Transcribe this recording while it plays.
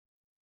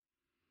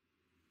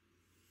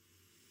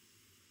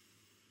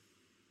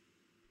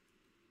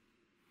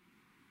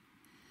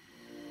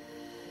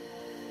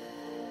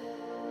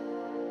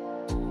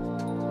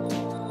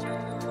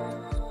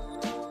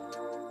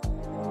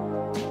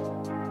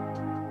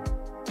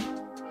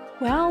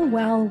Well,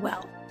 well,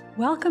 well.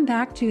 Welcome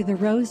back to the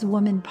Rose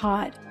Woman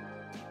Pod.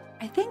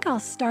 I think I'll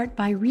start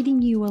by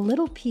reading you a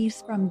little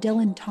piece from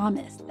Dylan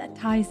Thomas that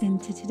ties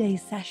into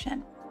today's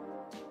session.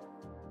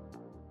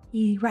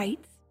 He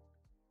writes,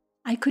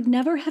 I could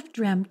never have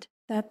dreamt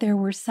that there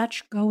were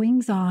such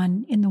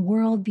goings-on in the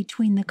world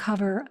between the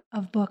cover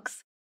of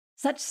books,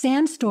 such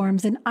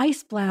sandstorms and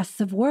ice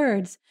blasts of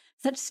words,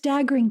 such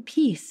staggering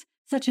peace,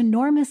 such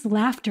enormous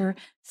laughter,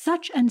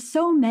 such and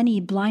so many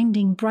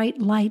blinding bright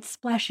lights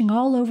splashing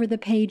all over the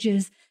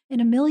pages in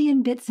a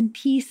million bits and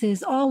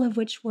pieces, all of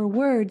which were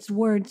words,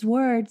 words,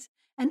 words,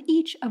 and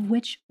each of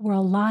which were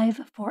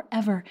alive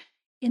forever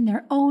in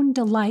their own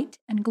delight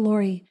and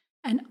glory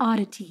and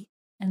oddity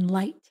and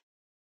light.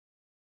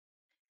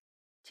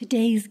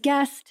 Today's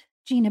guest,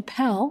 Gina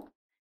Pell,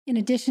 in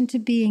addition to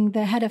being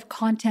the head of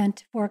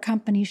content for a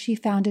company she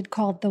founded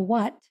called The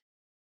What,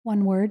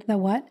 one word, The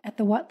What, at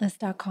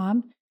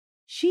thewhatlist.com,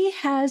 she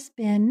has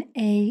been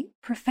a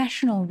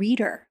professional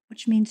reader,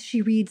 which means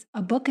she reads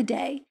a book a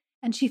day,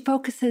 and she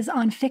focuses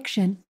on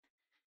fiction.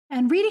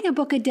 And reading a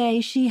book a day,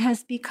 she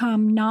has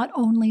become not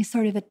only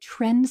sort of a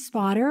trend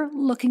spotter,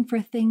 looking for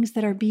things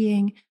that are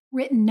being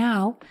written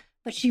now,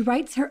 but she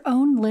writes her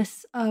own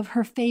lists of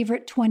her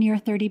favorite 20 or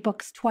 30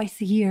 books twice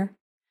a year.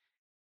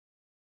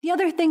 The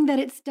other thing that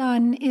it's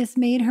done is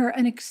made her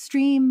an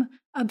extreme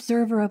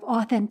observer of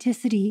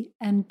authenticity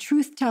and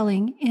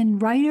truth-telling in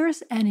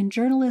writers and in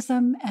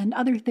journalism and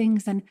other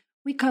things, and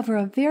we cover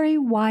a very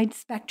wide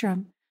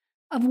spectrum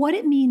of what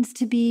it means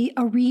to be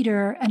a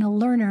reader and a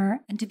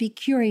learner and to be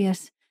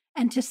curious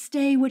and to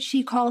stay what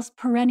she calls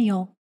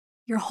perennial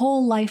your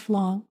whole life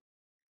long.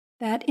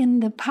 That in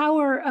the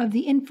power of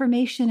the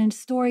information and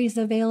stories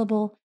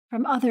available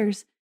from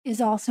others is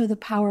also the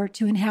power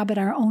to inhabit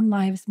our own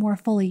lives more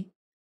fully.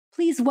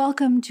 Please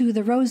welcome to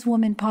the Rose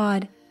Woman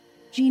Pod,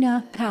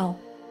 Gina Pell.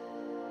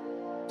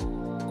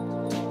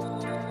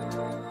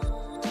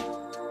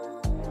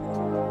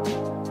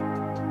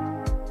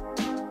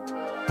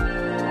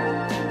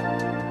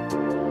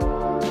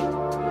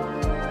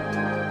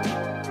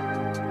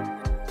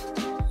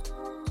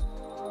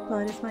 Well,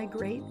 it is my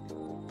great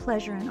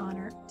pleasure and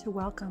honor to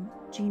welcome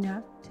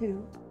Gina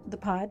to the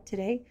pod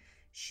today.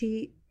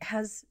 She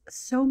has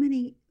so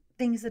many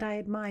things that I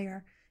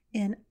admire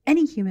in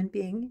any human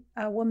being,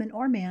 a woman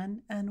or man,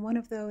 and one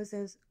of those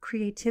is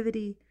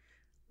creativity,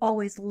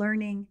 always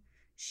learning.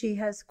 She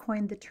has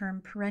coined the term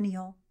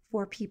perennial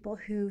for people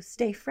who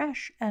stay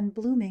fresh and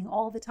blooming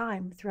all the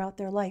time throughout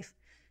their life.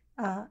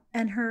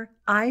 And her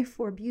eye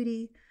for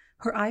beauty,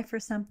 her eye for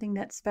something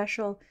that's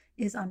special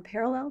is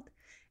unparalleled.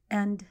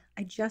 And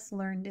I just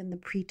learned in the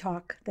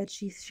pre-talk that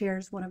she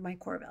shares one of my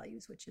core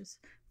values, which is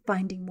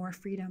finding more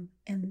freedom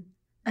in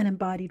an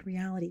embodied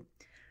reality.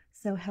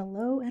 So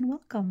hello and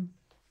welcome.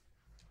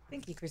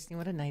 Thank you, Christine.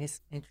 What a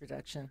nice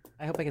introduction.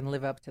 I hope I can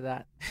live up to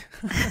that,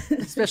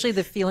 especially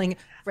the feeling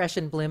fresh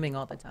and blooming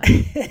all the time.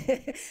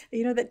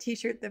 You know that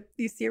t-shirt that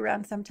you see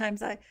around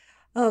sometimes?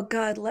 Oh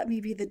God, let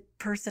me be the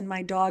person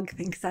my dog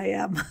thinks I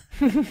am.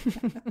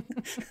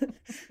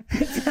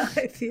 That's how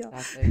I feel.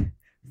 Exactly.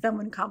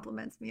 Someone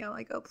compliments me, I'm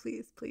like, oh,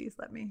 please,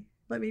 let me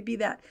be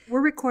that.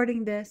 We're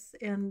recording this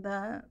in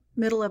the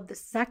middle of the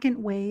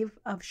second wave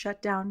of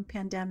shutdown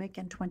pandemic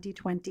in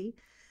 2020.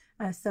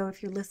 So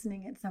if you're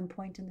listening at some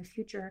point in the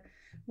future,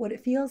 what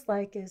it feels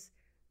like is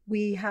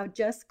we had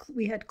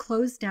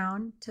closed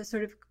down to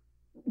sort of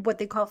what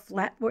they're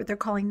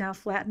calling now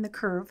flatten the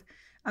curve,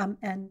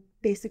 and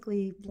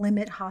basically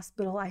limit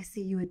hospital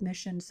ICU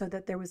admission so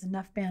that there was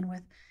enough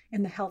bandwidth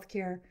in the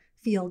healthcare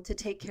field to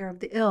take care of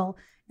the ill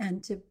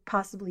and to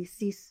possibly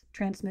cease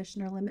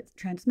transmission or limit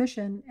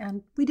transmission.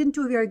 And we didn't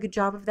do a very good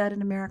job of that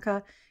in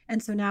America.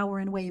 And so now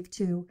we're in wave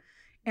 2.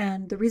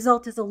 And the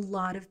result is a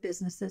lot of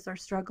businesses are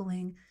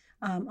struggling.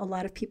 A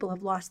lot of people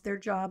have lost their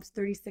jobs.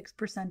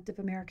 36% of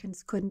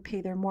Americans couldn't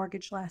pay their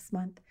mortgage last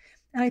month.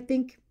 And I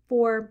think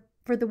for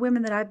the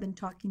women that I've been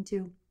talking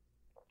to,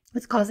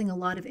 it's causing a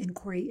lot of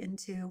inquiry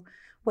into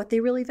what they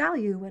really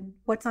value and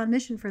what's on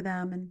mission for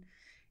them,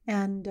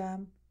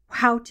 and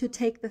how to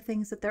take the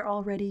things that they're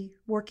already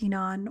working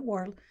on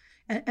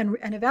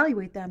and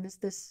evaluate them. Is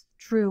this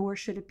true, or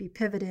should it be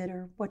pivoted,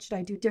 or what should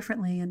I do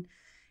differently?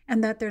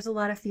 And that there's a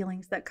lot of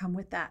feelings that come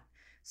with that.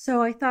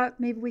 So I thought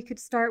maybe we could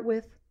start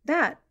with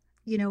that.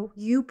 You know,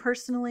 you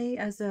personally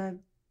as a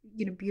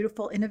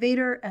beautiful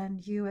innovator,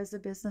 and you as a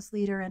business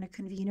leader and a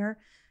convener,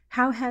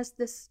 how has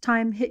this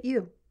time hit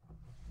you?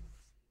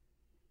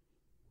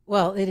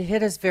 Well, it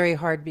hit us very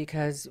hard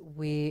because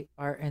we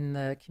are in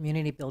the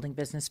community building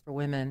business for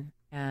women,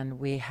 and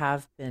we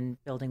have been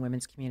building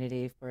women's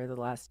community for the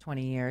last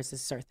 20 years.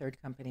 This is our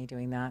third company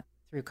doing that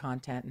through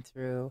content and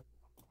through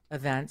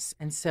events.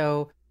 And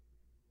so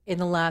in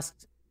the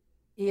last,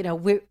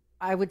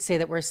 I would say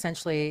that we're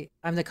essentially,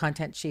 I'm the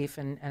content chief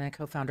and a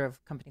co-founder of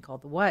a company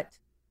called The What,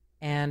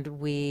 and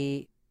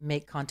we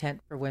make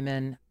content for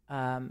women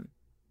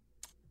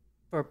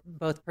for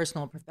both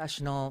personal and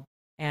professional.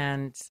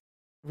 And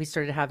we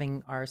started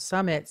having our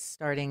summits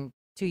starting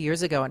 2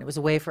 years ago, and it was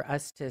a way for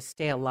us to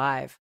stay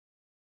alive.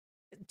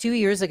 2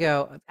 years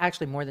ago,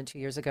 actually more than 2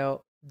 years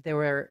ago, there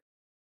were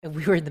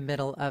we were in the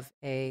middle of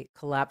a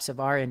collapse of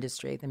our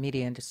industry, the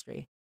media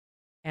industry.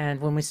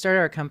 And when we started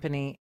our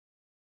company,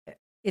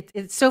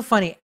 it's so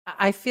funny.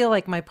 I feel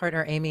like my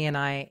partner Amy and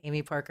I,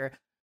 Amy Parker,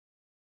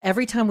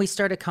 every time we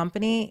start a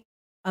company,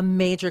 a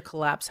major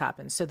collapse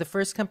happens. So the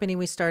first company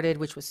we started,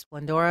 which was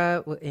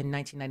Splendora in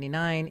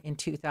 1999, in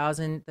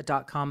 2000, the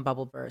dot-com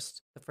bubble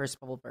burst, the first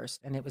bubble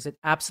burst, and it was an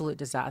absolute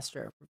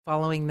disaster.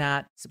 Following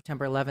that,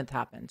 September 11th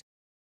happened.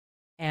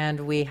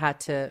 And we had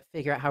to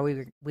figure out how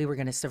we were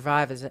going to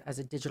survive as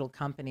a digital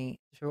company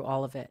through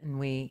all of it. And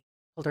we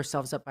pulled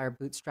ourselves up by our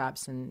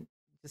bootstraps and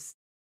just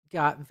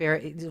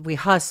we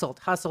hustled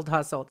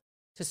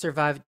to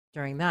survive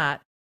during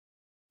that.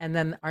 And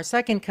then our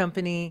second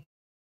company,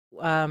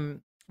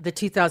 the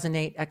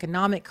 2008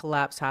 economic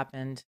collapse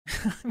happened,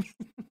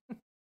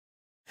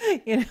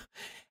 you know,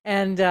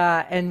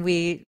 and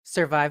we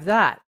survived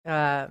that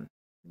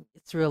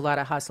through a lot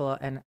of hustle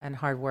and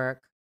hard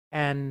work.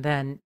 And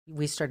then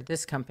we started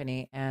this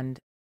company, and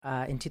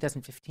in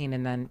 2015,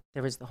 and then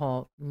there was the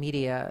whole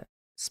media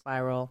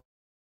spiral,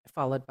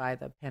 followed by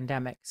the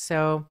pandemic.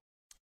 So,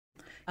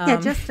 Yeah,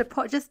 just to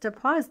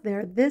pause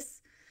there.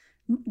 This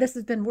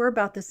has been, we're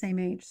about the same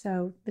age.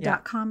 So the yeah,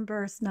 dot-com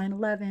burst,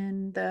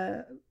 9/11,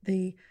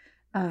 the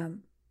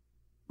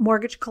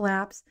mortgage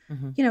collapse,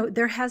 hmm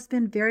there has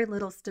been very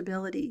little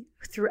stability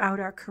throughout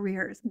our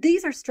careers.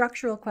 These are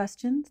structural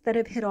questions that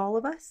have hit all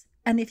of us.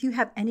 And if you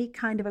have any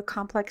kind of a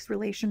complex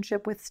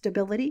relationship with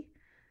stability,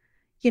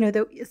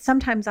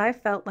 sometimes I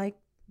felt like,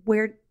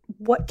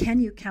 what can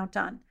you count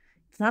on?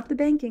 It's not the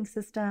banking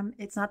system.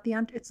 It's not the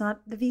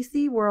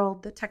VC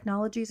world. The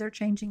technologies are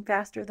changing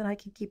faster than I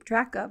can keep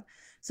track of.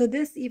 So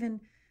this,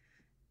 even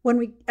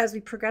as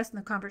we progress in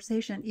the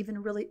conversation,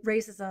 even really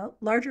raises a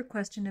larger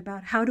question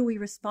about how do we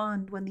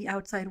respond when the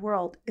outside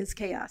world is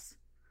chaos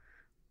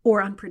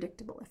or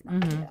unpredictable, if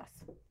not hmm chaos.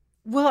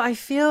 Well, I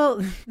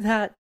feel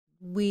that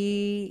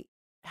we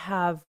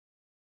have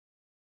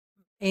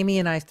Amy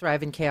and I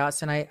thrive in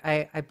chaos, and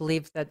I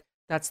believe that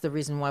that's the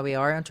reason why we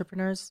are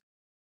entrepreneurs,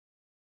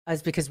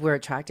 is because we're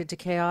attracted to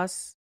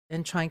chaos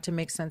and trying to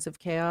make sense of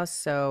chaos.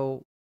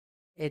 So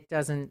it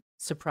doesn't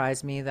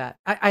surprise me that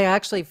I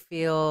actually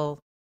feel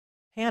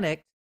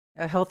panicked,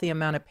 a healthy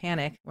amount of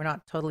panic. We're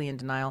not totally in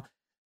denial,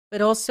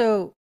 but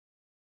also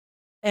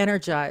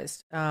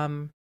energized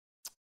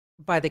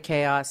by the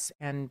chaos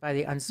and by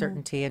the Mm.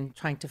 uncertainty and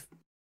trying to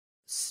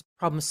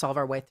problem solve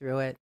our way through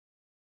it.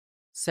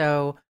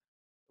 So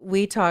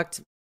we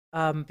talked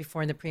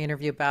before in the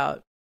pre-interview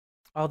about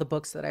all the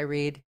books that I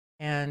read,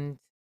 and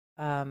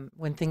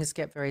when things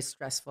get very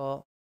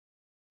stressful,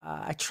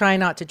 I try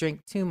not to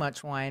drink too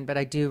much wine, but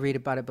I do read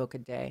about a book a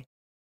day,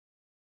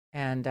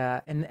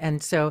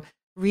 and so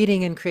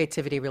reading and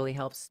creativity really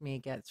helps me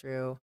get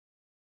through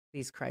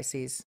these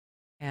crises,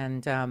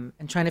 and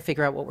trying to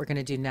figure out what we're going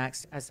to do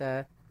next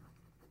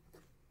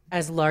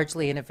as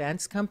largely an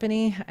events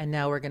company, and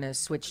now we're going to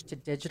switch to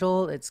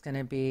digital. It's going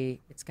to be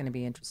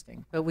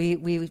interesting. But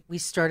we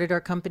started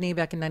our company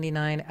back in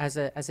 '99 as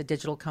a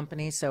digital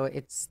company, so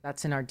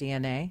that's in our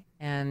DNA,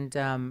 and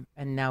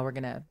now we're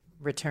going to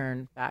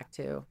return back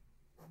to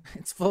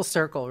it's full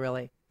circle,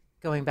 really,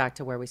 going back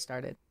to where we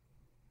started.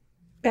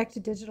 Back to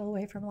digital,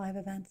 away from live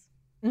events.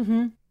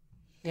 hmm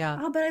Yeah,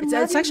 Oh, but I it's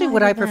love your actually live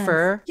what I events.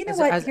 prefer You know as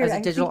what? as, Here, as a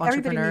I digital think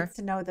everybody entrepreneur. needs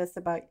to know this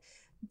about.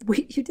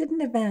 You did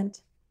an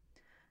event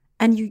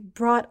and you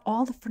brought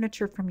all the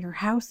furniture from your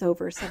house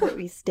over so that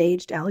we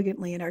staged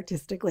elegantly and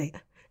artistically.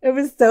 It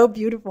was so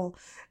beautiful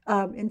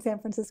in San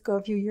Francisco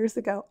a few years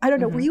ago. I don't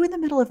know. Were hmm you in the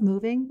middle of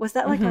moving? Was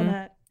that like on hmm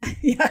a,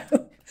 yeah.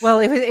 Well,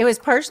 it was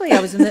partially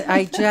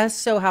I just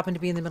so happened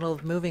to be in the middle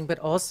of moving, but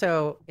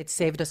also it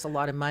saved us a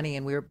lot of money,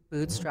 and we were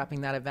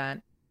bootstrapping that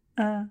event.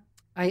 Uh,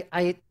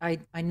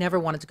 I never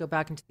wanted to go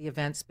back into the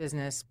events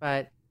business,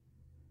 but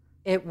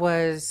it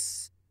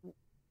was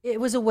it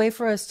was a way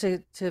for us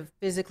to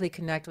physically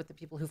connect with the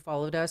people who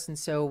followed us, and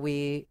so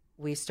we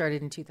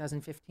started in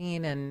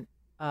 2015, and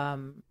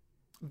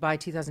by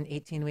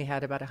 2018 we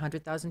had about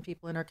 100,000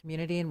 people in our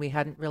community, and we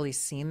hadn't really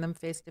seen them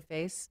face to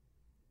face.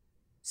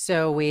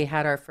 So we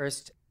had our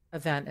first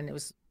event, and it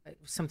was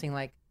something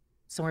like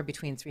somewhere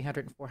between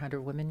 300 and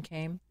 400 women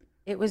came.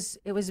 It was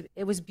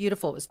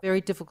beautiful. It was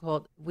very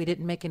difficult. We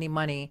didn't make any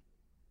money,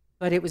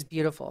 but it was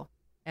beautiful,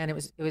 and it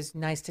was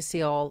nice to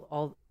see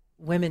all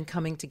women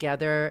coming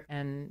together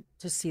and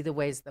to see the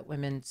ways that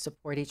women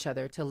support each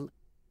other.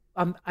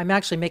 I'm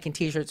actually making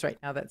T-shirts right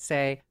now that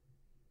say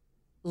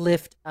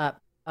 "Lift up,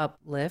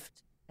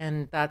 uplift,"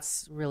 and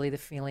that's really the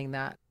feeling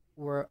that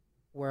we're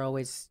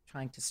always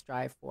trying to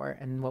strive for,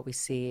 and what we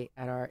see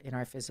in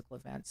our physical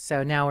events.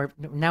 So now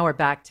we're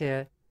back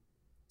to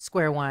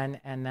square one,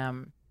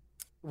 and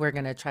we're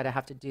going to try to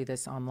have to do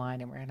this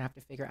online, and we're going to have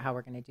to figure out how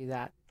we're going to do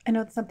that. I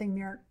know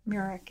something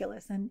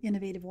miraculous and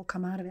innovative will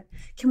come out of it.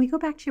 Can we go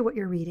back to what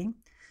you're reading?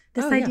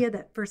 This Oh yeah. idea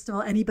that, first of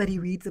all, anybody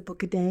reads a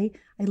book a day.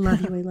 I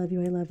love you. I love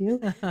you. I love you.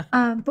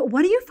 But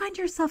what do you find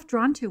yourself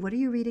drawn to? What are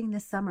you reading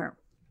this summer?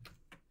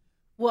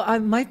 Well,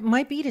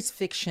 my beat is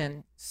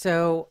fiction,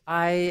 so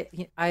I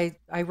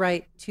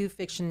write two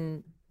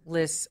fiction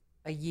lists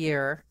a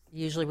year,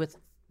 usually with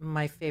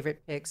my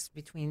favorite picks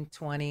between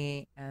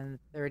 20 and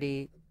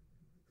 30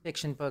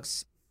 fiction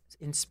books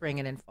in spring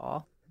and in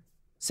fall.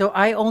 So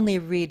I only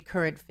read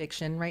current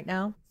fiction right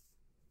now,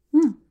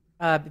 Hmm.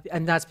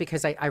 and that's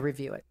because I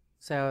review it.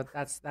 So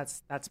that's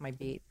my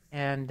beat.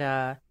 And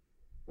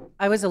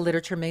I was a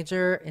literature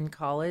major in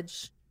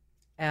college,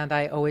 and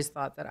I always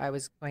thought that I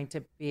was going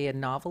to be a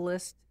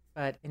novelist,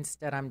 but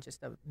instead I'm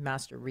just a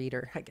master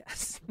reader, I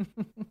guess.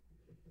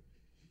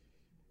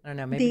 I don't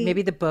know. Maybe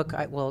The the book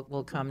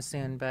will come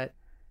soon, but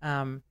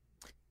um,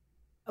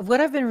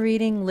 what I've been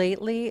reading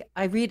lately,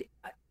 I read.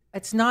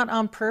 It's not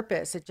on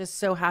purpose. It just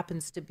so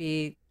happens to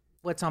be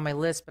what's on my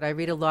list. But I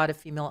read a lot of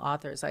female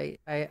authors.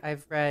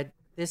 I've read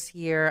this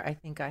year. I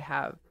think I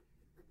have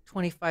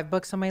 25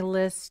 books on my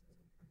list,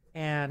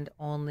 and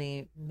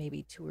only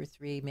maybe two or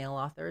three male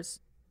authors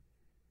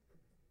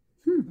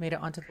hmm. made it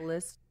onto the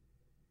list.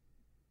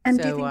 And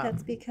do you So think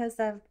that's because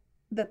of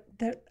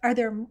are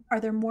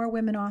there more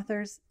women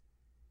authors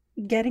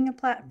getting a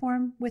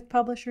platform with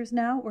publishers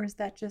now, or is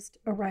that just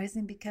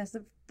arising because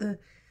of the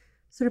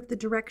sort of the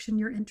direction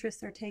your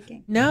interests are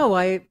taking? no,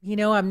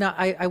 I'm not.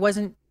 I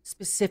wasn't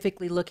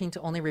specifically looking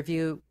to only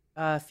review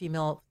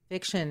female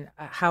fiction.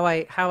 How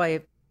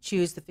I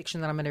choose the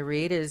fiction that I'm going to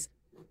read is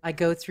I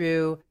go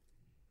through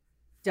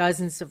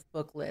dozens of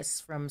book lists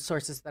from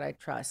sources that I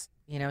trust.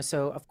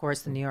 So of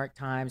course the New York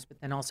Times,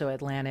 but then also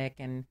Atlantic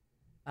and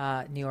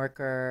New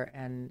Yorker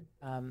and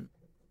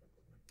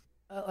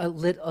a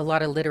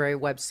lot of literary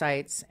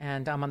websites.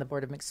 And I'm on the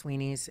board of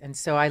McSweeney's, and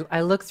so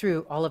I look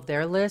through all of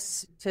their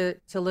lists to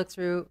look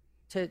through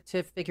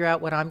to figure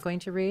out what I'm going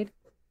to read.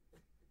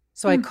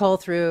 So I Hmm. cull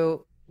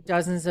through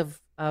dozens of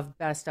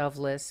best of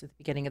lists at the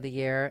beginning of the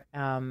year,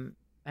 and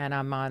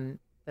I'm on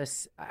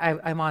this.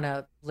 I'm on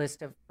a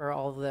list of for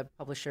all the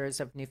publishers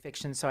of new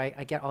fiction, so I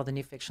get all the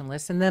new fiction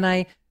lists, and then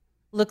I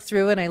look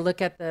through and I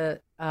look at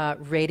the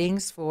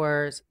ratings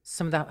for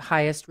some of the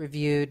highest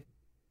reviewed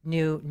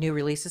new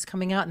releases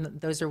coming out, and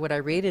those are what I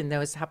read, and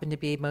those happen to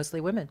be mostly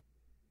women.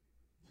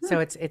 Hmm. So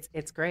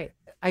it's great.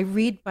 I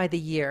read by the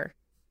year,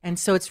 and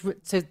so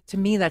to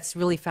me that's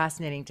really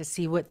fascinating to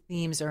see what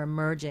themes are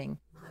emerging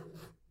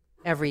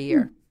every Hmm.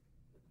 year.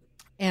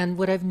 And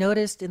what I've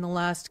noticed in the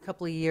last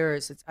couple of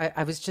years,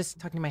 I was just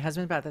talking to my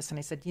husband about this, and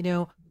I said,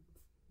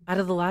 out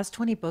of the last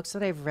 20 books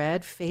that I've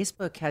read,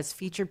 Facebook has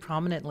featured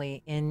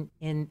prominently in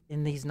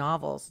these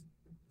novels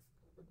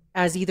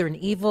as either an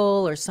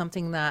evil or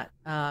something that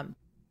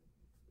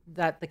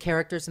the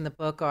characters in the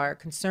book are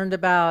concerned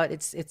about.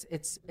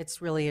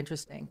 It's really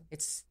interesting.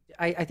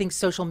 I think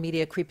social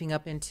media creeping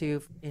up into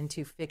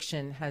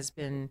fiction has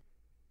been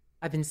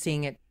I've been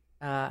seeing it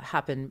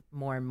happen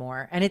more and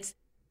more, and it's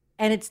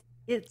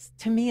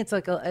to me it's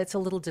a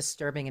little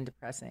disturbing and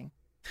depressing.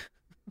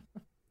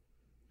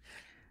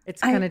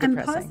 It's kind of I'm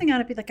depressing. pausing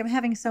on it because like I'm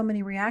having so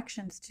many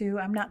reactions to.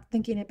 I'm not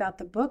thinking about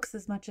the books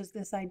as much as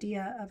this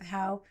idea of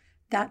how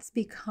that's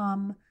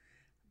become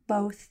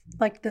both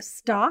like the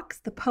stocks,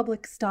 the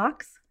public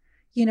stocks,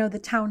 the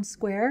town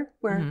square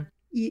where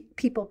Hmm.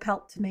 people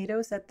pelt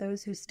tomatoes at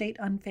those who state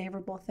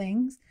unfavorable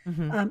things.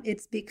 Hmm.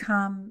 It's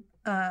become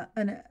a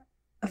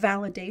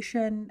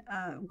validation,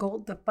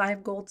 the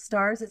 5 gold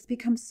stars. It's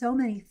become so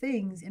many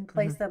things in Hmm.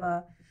 place of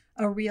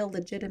a real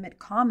legitimate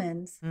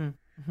commons, Hmm.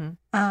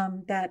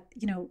 that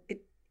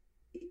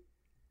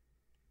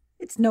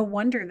it's no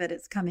wonder that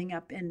it's coming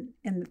up in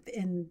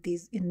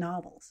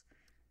novels.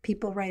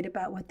 People write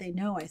about what they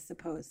know, I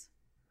suppose.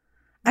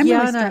 I'm Yeah,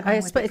 really and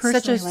struggling with it it's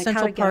such a personally, like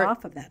how central to get part.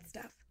 off of that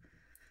stuff.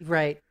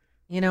 Right.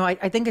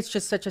 I think it's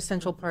just such a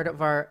central part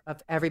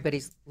of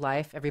everybody's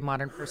life, every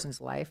modern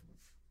person's life,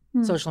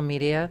 Hmm. social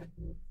media,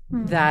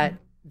 Hmm.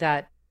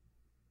 that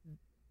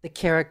the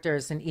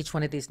characters in each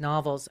one of these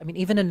novels. I mean,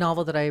 even a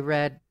novel that I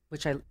read,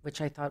 which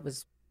I thought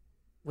was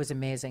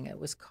amazing. It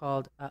was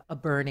called A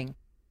Burning,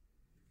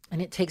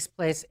 and it takes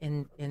place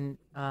in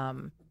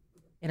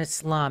a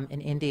slum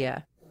in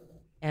India,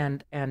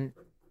 and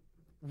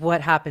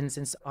what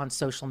happens on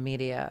social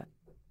media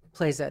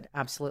plays an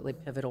absolutely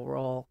pivotal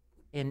role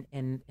in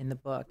the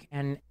book,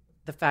 and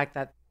the fact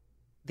that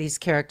these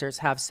characters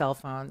have cell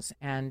phones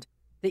and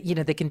that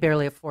they can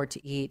barely afford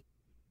to eat,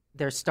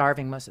 they're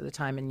starving most of the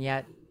time, and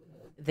yet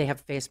they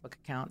have Facebook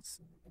accounts.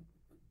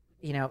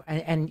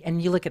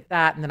 And you look at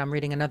that, and then I'm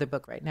reading another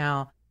book right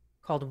now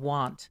called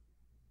Want,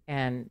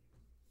 and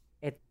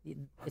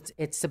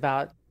it's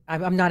about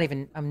I'm not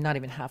even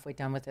halfway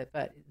done with it,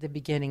 but the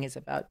beginning is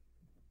about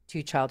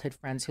two childhood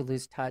friends who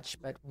lose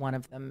touch, but one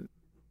of them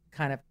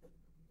kind of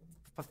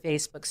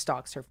Facebook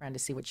stalks her friend to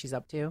see what she's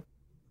up to.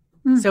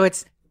 Hmm. So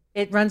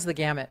it runs the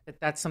gamut. But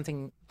that's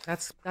something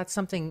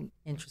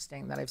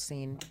interesting that I've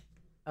seen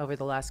over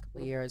the last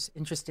couple of years.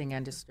 Interesting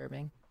and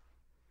disturbing.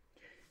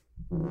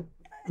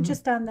 Mm-hmm.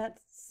 Just on that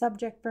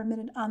subject for a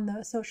minute, on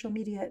the social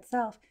media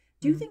itself,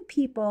 do you Mm-hmm. think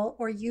people,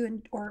 or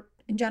or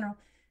in general,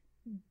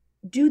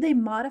 do they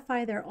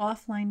modify their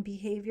offline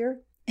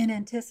behavior in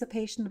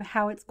anticipation of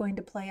how it's going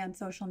to play on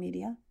social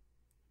media?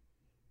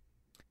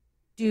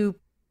 Do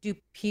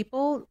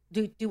people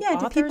do Yeah,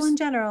 do people in authors?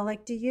 general,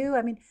 like, do you?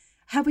 I mean,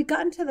 Have you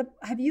gotten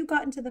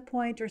to the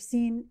point or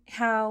seen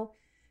how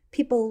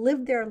people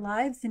live their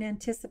lives in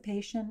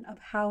anticipation of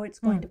how it's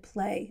going Hmm. to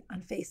play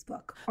on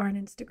Facebook or on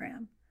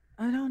Instagram?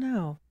 I don't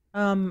know.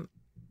 I'm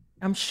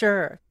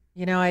sure.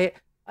 I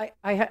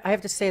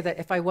have to say that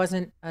if I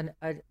wasn't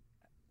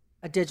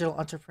a digital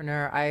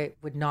entrepreneur, I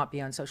would not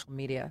be on social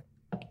media.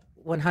 Yeah.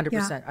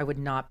 100%. I would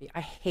not be.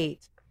 I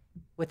hate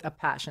with a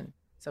passion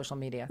social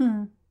media.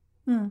 Hmm.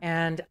 Hmm.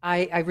 And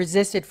I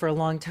resisted for a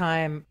long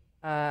time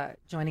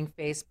joining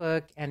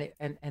Facebook, and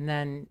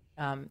then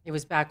it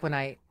was back when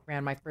I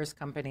ran my first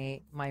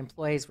company. My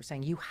employees were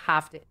saying, you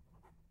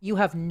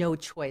have no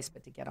choice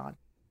but to get on.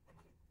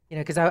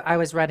 Because I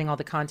was writing all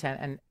the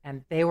content,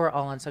 and they were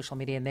all on social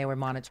media, and they were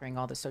monitoring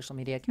all the social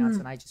media accounts,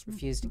 Hmm. and I just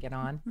refused to get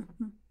on.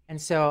 Hmm.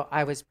 And so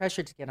I was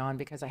pressured to get on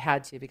because I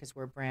had to, because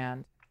we're a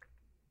brand.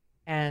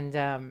 And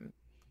it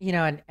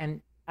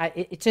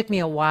took me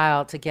a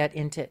while to get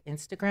into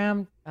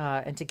Instagram,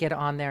 and to get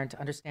on there and to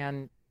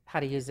understand how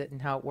to use it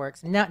and how it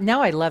works. And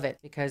now I love it,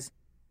 because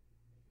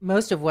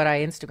most of what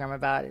I Instagram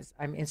about is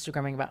I'm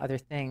Instagramming about other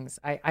things.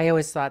 I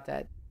always thought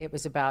that it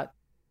was about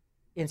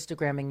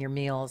Instagramming your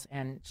meals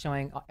and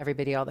showing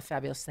everybody all the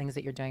fabulous things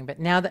that you're doing. But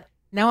now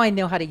I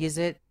know how to use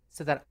it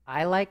so that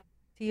I like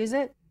to use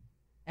it.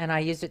 And I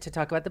used it to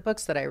talk about the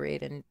books that I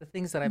read and the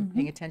things that I'm Hmm.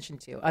 paying attention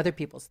to, other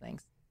people's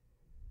things.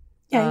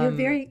 Yeah, Um,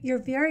 you're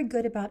very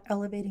good about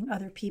elevating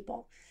other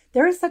people.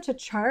 There is such a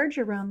charge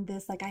around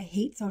this, like I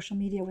hate social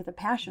media with a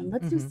passion.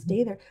 Let's just mhm.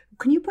 stay there.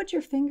 Can you put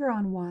your finger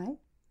on why?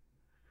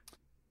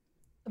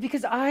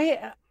 Because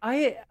I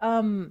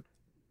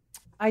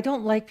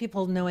don't like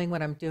people knowing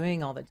what I'm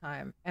doing all the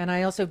time. And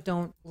I also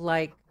don't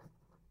like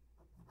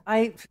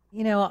I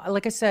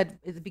like I said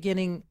at the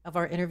beginning of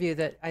our interview,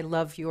 that I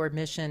love your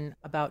mission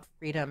about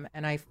freedom,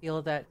 and I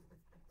feel that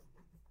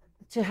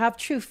to have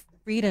true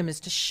freedom is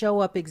to show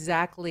up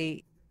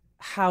exactly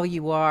how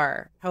you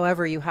are,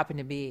 however you happen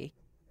to be.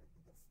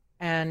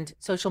 And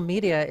social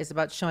media is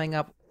about showing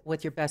up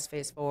with your best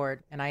face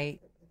forward. And I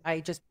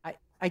just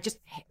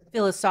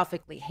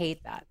philosophically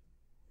hate that.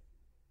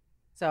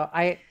 So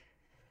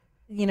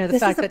the This is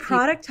fact a that people,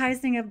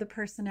 productizing of the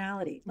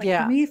personality. Like for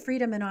yeah. me,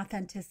 freedom and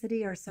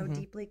authenticity are so Hmm.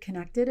 deeply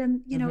connected.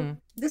 And Hmm.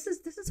 this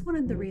is one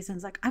of the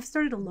reasons. Like I've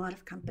started a lot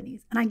of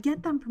companies and I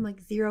get them from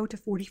like 0 to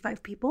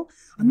 45 people.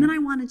 And then Hmm. I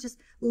want to just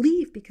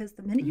leave because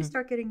the minute you Hmm.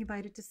 start getting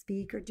invited to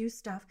speak or do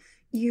stuff,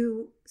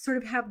 you sort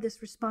of have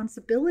this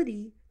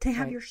responsibility to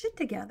have Right. your shit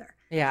together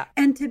Yeah.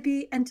 and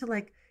to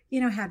like,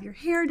 have your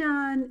hair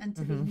done and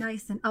to be Hmm.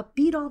 nice and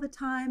upbeat all the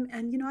time.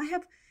 And, I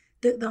have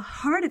the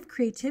heart of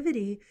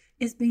creativity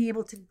is being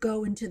able to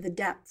go into the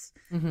depths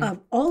Hmm. of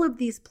all of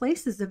these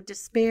places of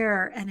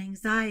despair and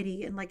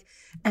anxiety and like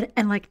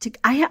and like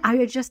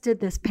I just did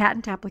this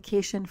patent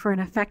application for an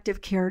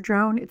effective care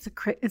drone. It's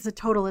a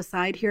total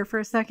aside here for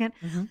a second,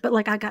 Hmm. but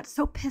like I got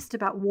so pissed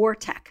about war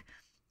tech,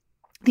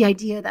 the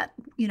idea that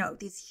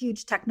these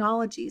huge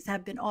technologies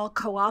have been all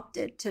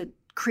co-opted to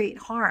create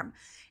harm.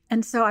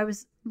 And so I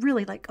was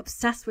really like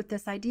obsessed with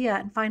this idea,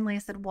 and finally I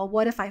said, well,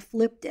 what if I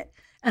flipped it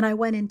and I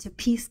went into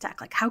peace tech?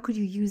 Like how could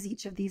you use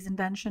each of these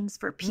inventions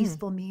for Mm.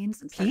 peaceful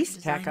means, and started Peace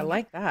tech. I designing it.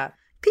 like that.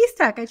 Peace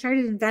tech, I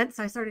tried to invent.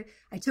 So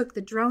I took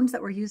the drones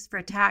that were used for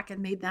attack and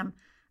made them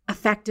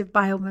effective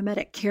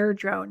biomimetic care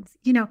drones.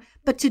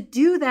 But to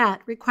do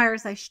that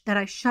requires that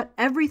I shut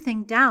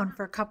everything down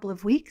for a couple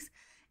of weeks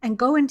and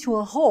go into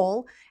a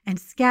hole and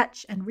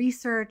sketch and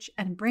research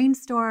and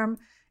brainstorm.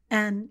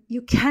 And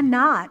you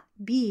cannot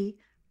be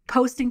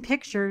posting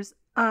pictures,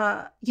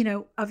 of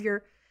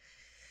your,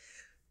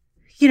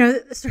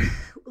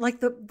 like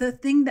the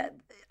thing that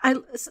I,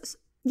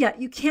 yeah,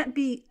 I can't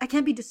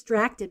be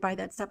distracted by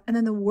that stuff. And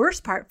then the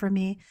worst part for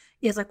me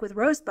is like with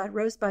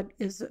Rosebud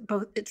is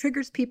both, it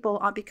triggers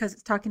people because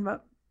it's talking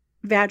about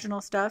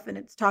vaginal stuff and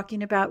it's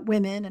talking about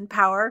women and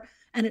power,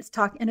 and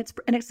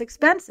it's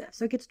expensive.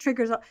 So it gets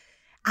triggers.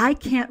 I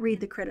can't read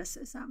the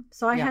criticism.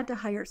 So I Yeah. had to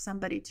hire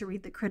somebody to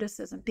read the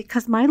criticism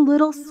because my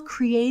little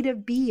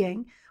creative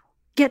being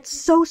gets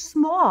so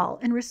small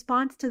in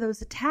response to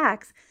those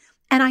attacks.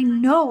 And I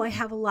know I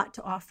have a lot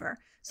to offer.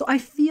 So I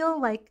feel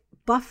like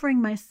buffering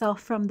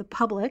myself from the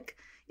public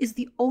is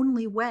the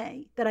only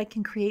way that I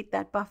can create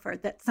that buffer,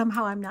 that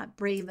somehow I'm not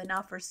brave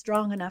enough or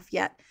strong enough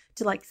yet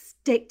to like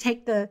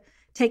take the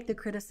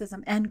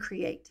criticism and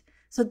create.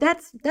 So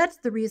that's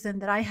the reason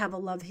that I have a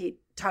love-hate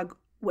tug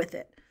with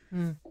it.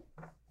 Mm.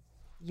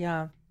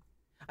 Yeah.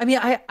 I mean,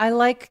 I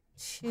like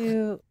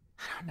to,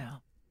 I don't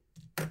know.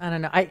 I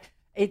don't know.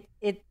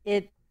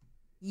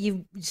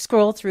 You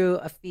scroll through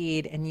a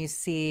feed and you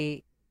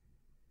see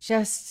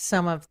just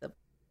some of the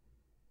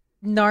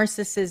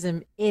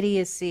narcissism,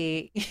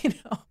 idiocy,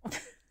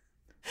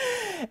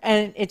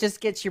 and it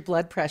just gets your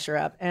blood pressure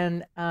up.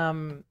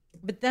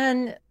 But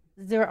then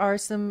there are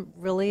some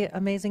really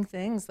amazing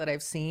things that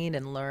I've seen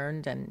and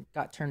learned and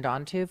got turned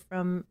on to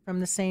from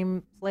the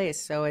same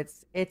place. So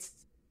it's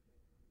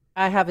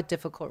I have a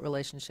difficult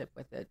relationship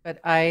with it, but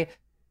I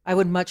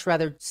would much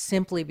rather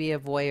simply be a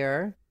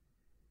voyeur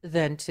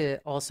than to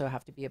also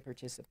have to be a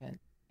participant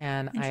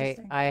And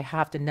Interesting. I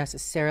have to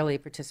necessarily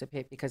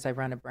participate because I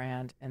run a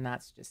brand, and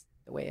that's just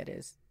the way it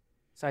is.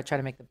 So I try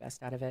to make the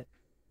best out of it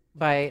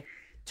by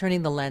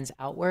turning the lens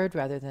outward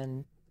rather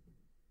than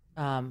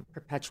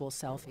perpetual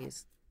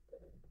selfies.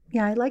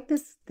 Yeah, I like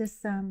this.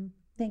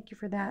 Thank you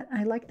for that.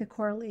 I like the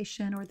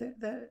correlation or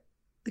the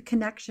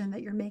connection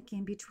that you're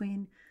making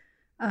between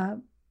uh,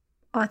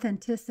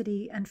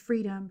 authenticity and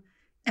freedom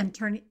and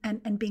turning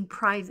and being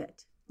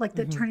private. Like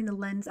the Hmm. turning the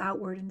lens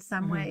outward in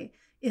some Hmm. way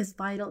is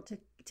vital to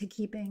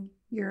keeping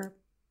your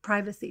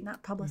privacy,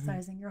 not Hmm.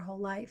 publicizing your whole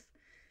life.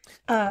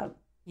 Uh,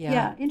 Yeah.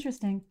 yeah,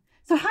 interesting.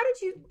 So how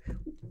did you?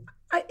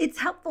 It's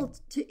helpful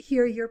to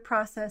hear your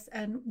process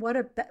and what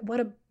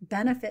a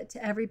benefit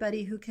to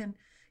everybody who can,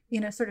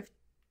 sort of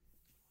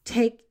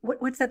take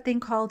what's that thing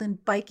called in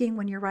biking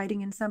when you're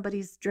riding in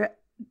somebody's to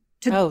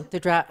Oh,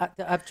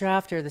 the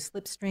updraft or the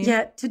slipstream.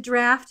 yeah, to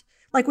draft,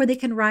 like where they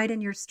can ride in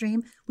your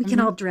stream. We can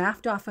all Hmm.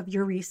 draft off of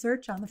your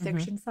research on the Hmm.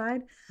 fiction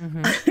side.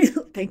 Hmm.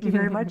 Thank you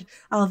very much.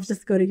 I'll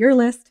just go to your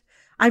list.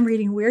 I'm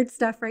reading weird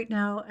stuff right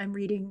now.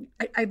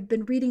 I've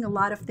been reading a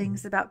lot of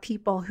things about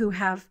people who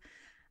have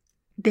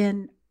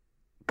been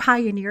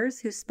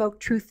pioneers who spoke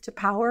truth to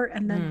power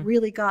and then Mm.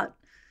 really got,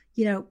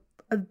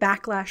 a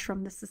backlash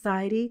from the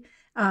society.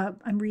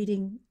 I'm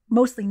reading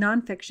mostly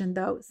nonfiction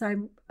though.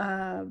 So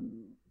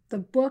I'm the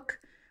book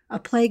A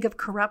Plague of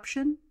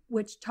Corruption,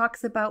 which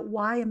talks about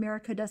why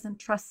America doesn't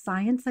trust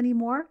science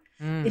anymore,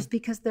 is Mm.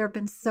 because there have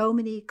been so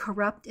many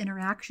corrupt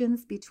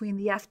interactions between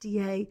the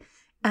FDA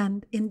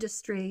and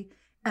industry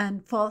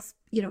and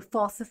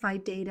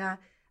falsified data,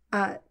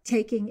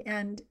 taking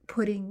and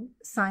putting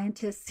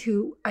scientists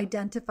who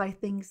identify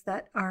things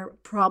that are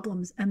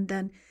problems and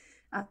then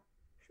uh,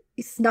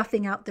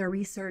 snuffing out their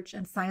research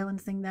and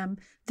silencing them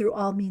through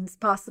all means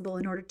possible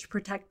in order to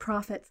protect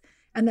profits.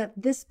 And that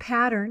this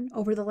pattern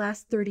over the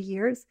last 30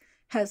 years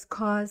has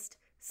caused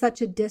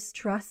such a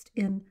distrust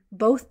in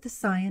both the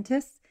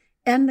scientists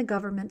and the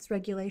government's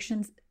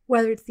regulations,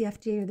 whether it's the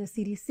FDA or the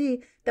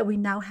CDC, that we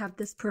now have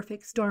this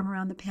perfect storm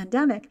around the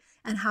pandemic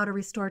and how to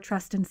restore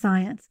trust in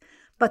science.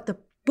 But the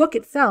book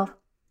itself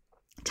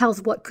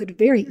tells what could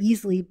very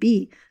easily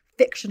be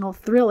fictional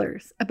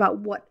thrillers about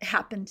what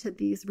happened to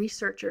these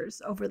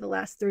researchers over the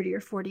last 30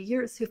 or 40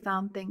 years who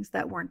found things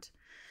that weren't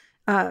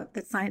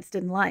that science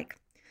didn't like,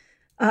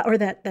 or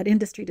that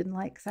industry didn't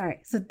like. Sorry.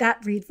 So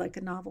that reads like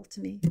a novel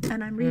to me.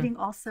 And I'm Mm. reading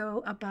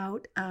also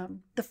about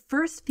the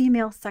first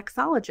female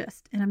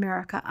sexologist in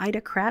America,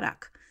 Ida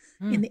Craddock,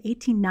 in Mm. the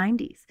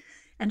 1890s.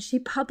 And she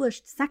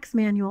published sex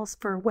manuals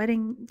for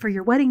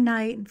your wedding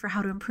night and for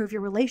how to improve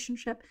your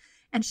relationship.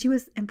 And she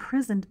was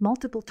imprisoned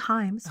multiple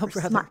times Oh,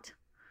 for brother. smut.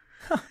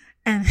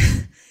 And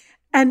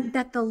and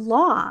that the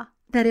law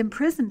that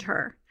imprisoned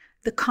her,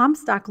 the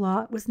Comstock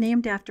law, was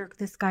named after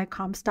this guy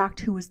Comstock,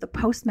 who was the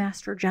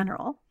postmaster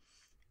general,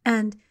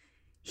 and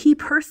he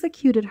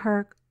persecuted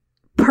her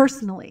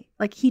personally,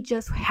 like he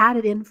just had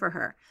it in for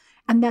her,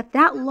 and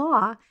that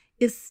law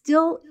is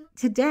still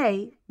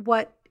today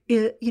what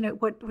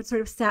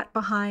sort of sat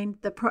behind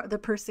the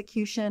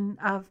persecution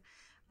of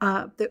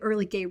the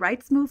early gay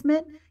rights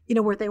movement,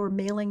 where they were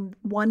mailing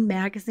one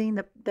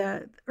magazine,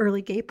 the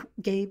early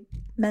gay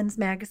men's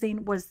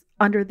magazine was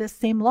under this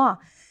same law.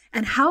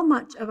 And how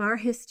much of our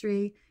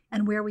history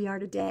and where we are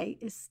today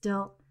is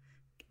still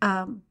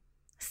um,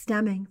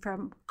 stemming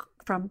from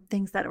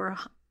things that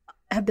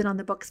have been on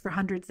the books for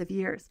hundreds of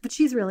years. But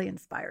she's really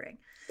inspiring.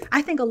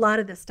 I think a lot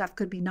of this stuff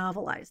could be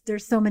novelized.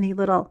 There's so many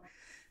little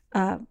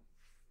uh,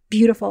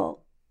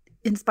 beautiful,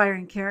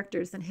 inspiring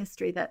characters in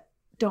history that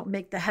don't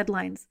make the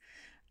headlines.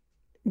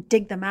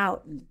 Dig them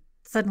out, and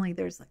suddenly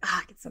there's like,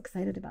 I get so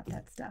excited about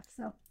that stuff.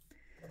 So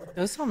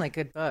Those sound like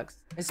good books,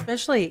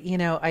 especially,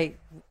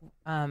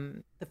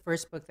 the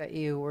first book that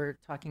you were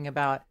talking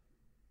about,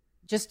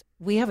 just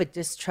we have a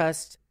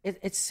distrust.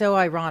 It's so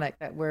ironic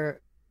that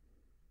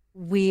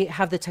we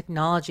have the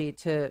technology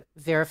to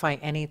verify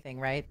anything,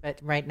 right? But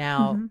right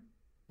now,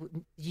 mm-hmm.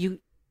 you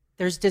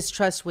there's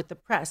distrust with the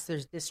press,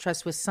 there's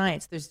distrust with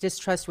science, there's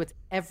distrust with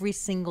every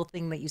single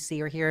thing that you see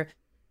or hear,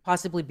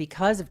 possibly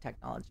because of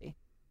technology,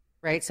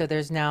 right? So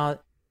there's now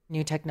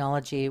new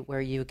technology where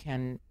you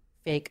can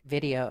fake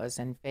videos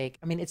and fake.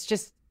 I mean, it's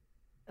just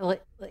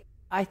like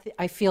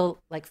I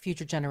feel like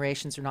future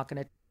generations are not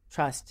going to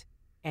trust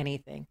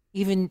anything,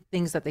 even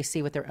things that they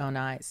see with their own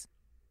eyes.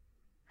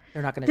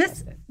 They're not going to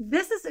this trust it.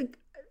 this is a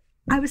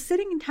I was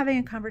sitting and having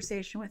a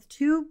conversation with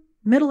two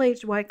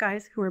middle-aged white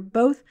guys who are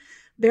both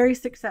very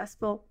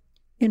successful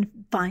in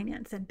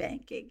finance and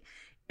banking.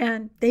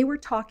 And they were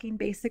talking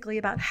basically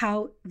about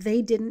how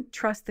they didn't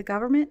trust the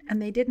government and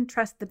they didn't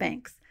trust the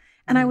banks.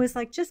 And I Mm-hmm. was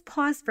like, just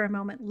pause for a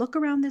moment, look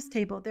around this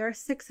table. There are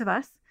six of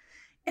us,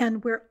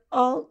 and we're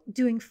all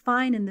doing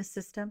fine in this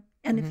system.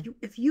 And Mm-hmm.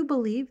 if you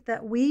believe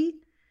that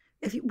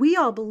if we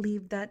all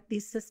believe that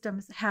these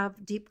systems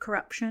have deep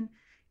corruption,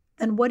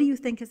 then what do you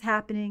think is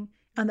happening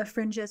on the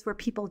fringes where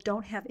people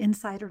don't have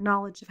insider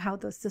knowledge of how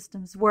those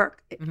systems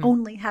work? It Mm-hmm.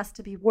 only has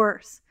to be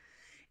worse.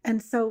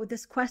 And so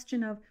this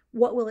question of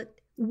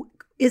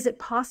is it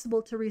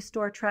possible to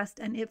restore trust?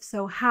 And if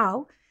so,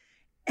 how?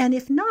 And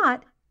if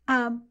not,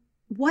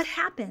 what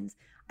happens?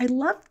 I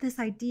love this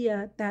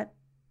idea that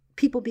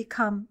people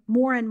become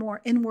more and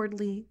more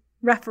inwardly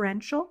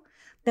referential,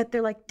 that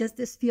they're like, does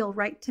this feel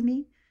right to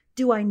me?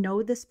 Do I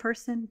know this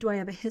person? Do I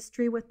have a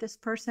history with this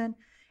person?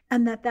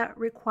 And that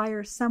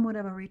requires somewhat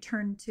of a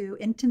return to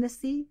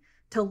intimacy,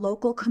 to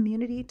local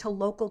community, to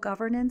local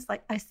governance.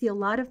 Like I see a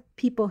lot of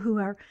people who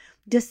are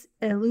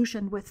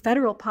disillusioned with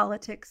federal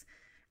politics,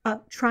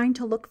 trying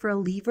to look for a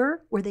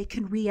lever where they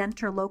can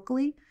re-enter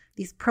locally.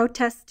 These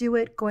protests do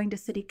it, going to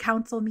city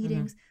council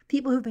meetings.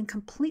 People who've been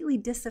completely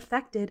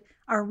disaffected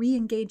are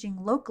re-engaging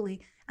locally.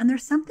 And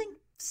there's something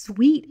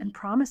sweet and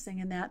promising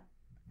in that.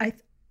 I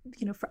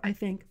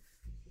think.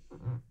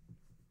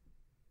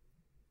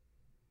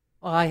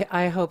 Well,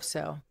 I hope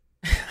so.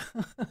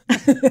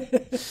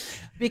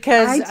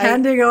 Because I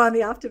tend to go on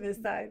the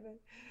optimist side.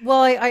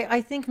 Well,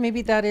 I think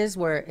maybe that is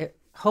where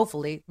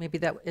hopefully, maybe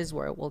that is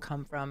where it will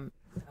come from,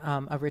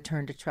 a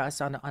return to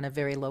trust on a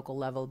very local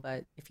level.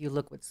 But if you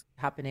look what's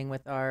happening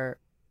with I'm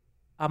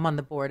on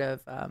the board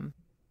of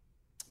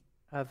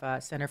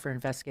Center for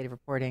Investigative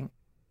Reporting,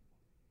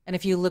 and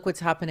if you look what's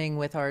happening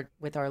with our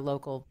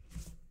local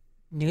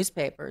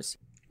newspapers.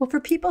 Well, for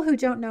people who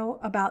don't know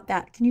about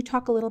that, can you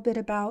talk a little bit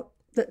about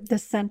the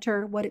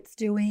center, what it's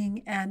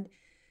doing, and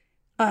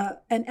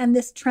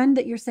this trend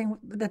that you're saying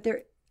that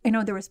there,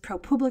 there was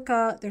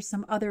ProPublica, there's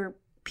some other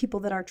people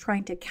that are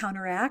trying to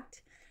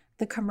counteract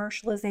the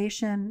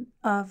commercialization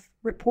of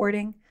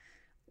reporting.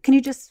 Can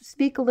you just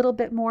speak a little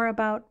bit more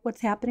about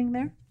what's happening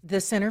there? The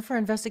Center for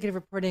Investigative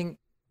Reporting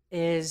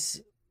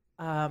is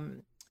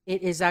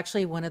it is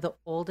actually one of the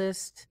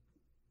oldest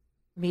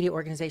media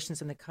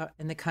organizations in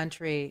the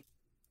country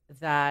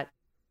that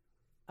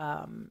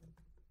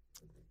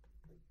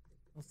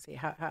let's see,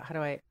 how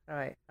do I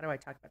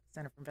talk about the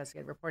Center for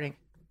Investigative Reporting?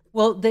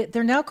 Well,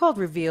 they're now called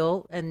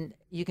Reveal, and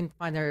you can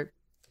find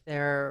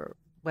their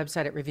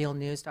website at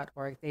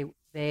revealnews.org.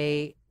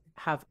 They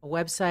have a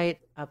website,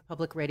 a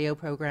public radio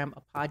program,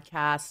 a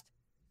podcast,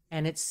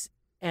 and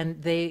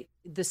the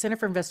Center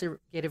for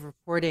Investigative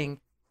Reporting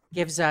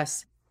gives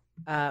us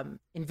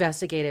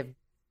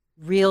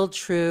real,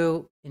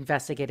 true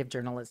investigative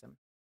journalism.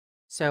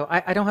 So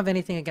I don't have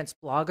anything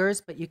against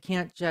bloggers, but you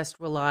can't just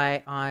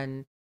rely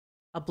on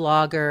a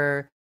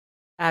blogger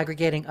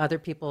aggregating other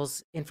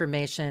people's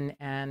information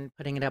and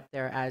putting it up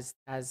there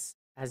as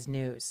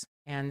news.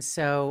 And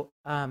so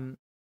I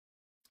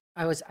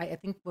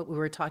think what we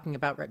were talking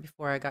about right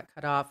before I got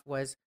cut off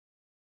was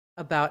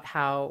about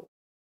how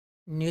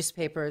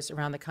newspapers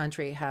around the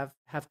country have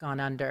gone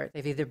under.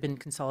 They've either been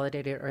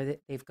consolidated or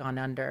they've gone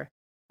under.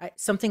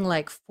 Something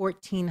like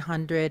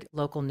 1,400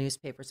 local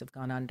newspapers have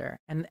gone under.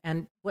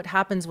 And what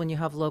happens when you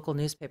have local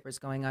newspapers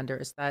going under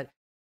is that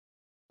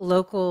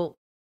local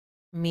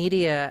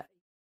media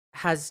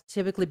has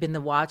typically been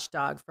the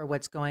watchdog for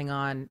what's going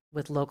on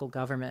with local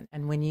government.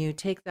 And when you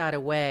take that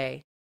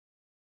away,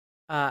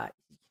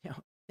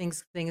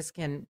 things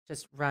can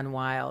just run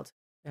wild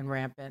and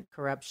rampant,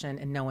 corruption,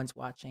 and no one's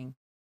watching.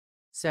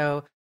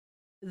 So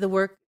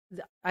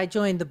I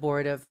joined the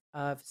board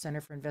of Center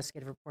for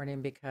Investigative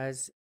Reporting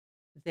because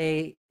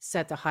they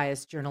set the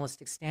highest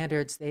journalistic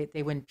standards.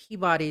 They win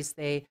Peabodys.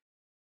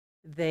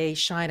 They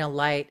shine a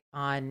light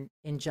on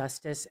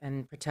injustice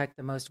and protect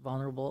the most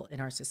vulnerable in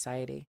our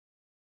society.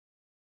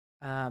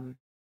 And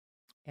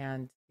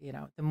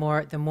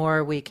the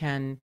more we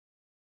can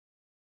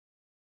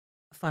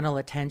funnel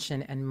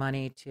attention and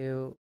money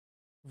to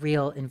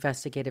real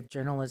investigative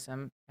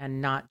journalism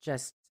and not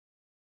just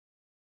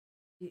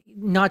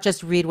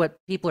read what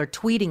people are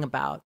tweeting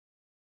about,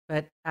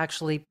 but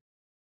actually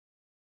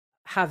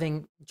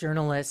having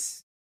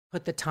journalists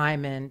put the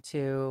time in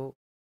to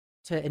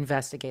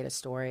investigate a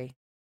story.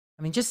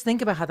 I mean, just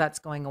think about how that's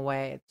going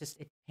away.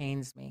 It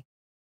pains me.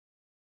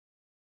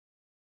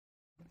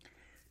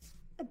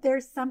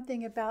 There's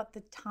something about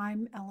the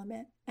time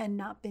element and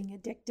not being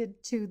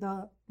addicted to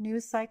the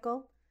news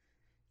cycle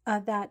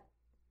that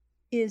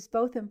is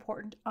both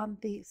important on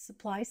the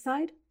supply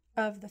side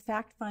of the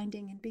fact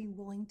finding and being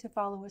willing to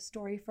follow a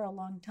story for a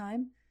long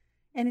time.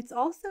 And it's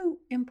also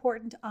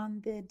important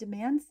on the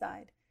demand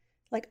side.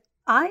 Like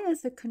I,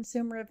 as a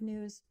consumer of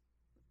news,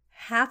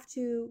 have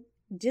to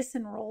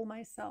disenroll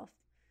myself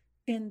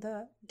in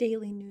the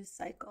daily news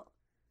cycle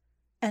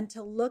and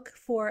to look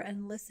for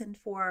and listen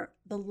for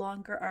the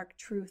longer arc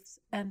truths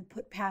and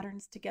put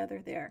patterns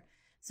together there.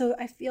 So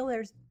I feel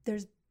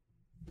there's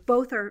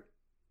both are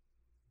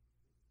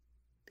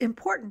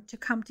important to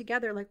come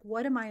together. Like,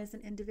 what am I as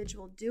an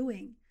individual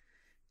doing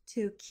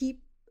to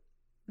keep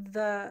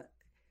the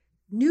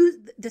news,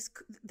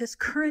 this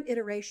current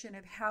iteration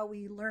of how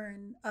we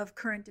learn of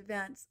current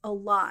events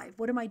alive?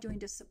 What am I doing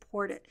to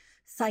support it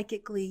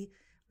psychically,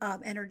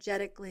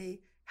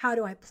 energetically? How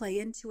do I play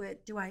into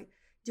it? Do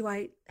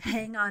I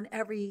hang on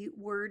every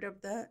word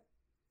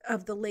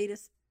of the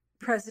latest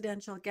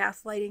presidential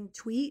gaslighting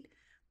tweet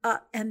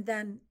and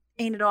then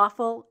ain't it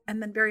awful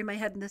and then bury my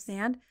head in the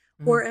sand?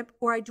 Mm-hmm.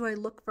 Or do I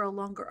look for a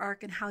longer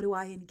arc, and how do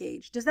I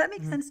engage? Does that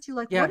make sense to you?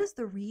 Like, yeah. What does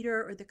the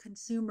reader or the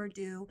consumer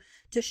do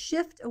to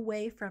shift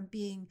away from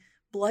being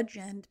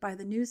bludgeoned by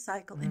the news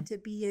cycle Mhm. into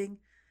being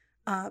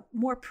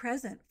more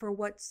present for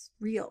what's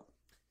real.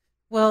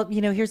 Well,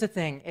 here's the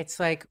thing. It's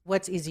like,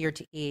 what's easier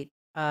to eat,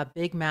 a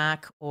Big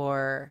Mac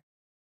or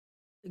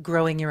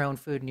growing your own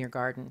food in your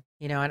garden?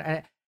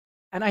 And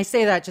I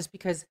say that just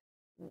because,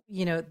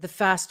 the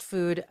fast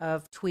food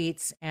of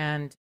tweets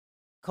and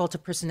cult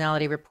of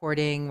personality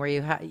reporting, where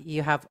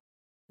you have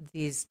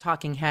these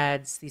talking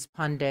heads, these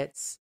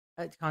pundits,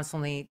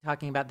 constantly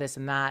talking about this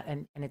and that,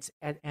 and it's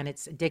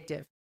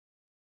addictive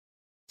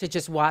to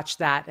just watch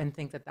that and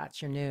think that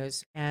that's your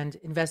news. And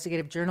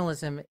investigative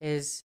journalism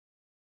is,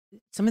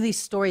 some of these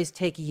stories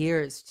take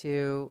years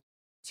to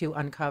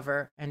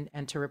uncover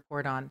and to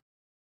report on.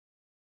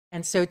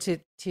 And so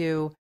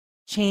to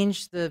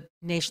change the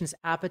nation's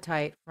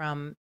appetite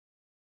from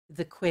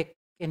the quick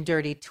and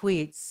dirty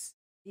tweets,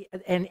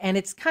 and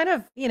it's kind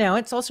of,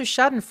 it's also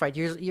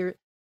schadenfreude. You're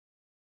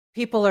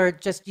People are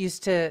just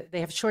used to, they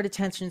have short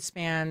attention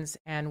spans,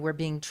 and we're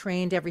being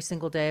trained every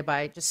single day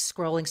by just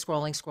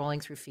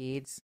scrolling through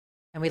feeds.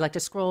 And we like to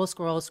scroll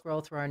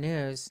through our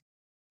news,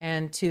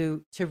 and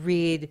to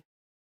read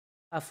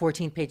a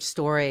 14-page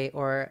story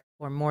or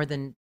more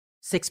than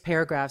 6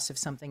 paragraphs of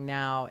something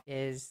now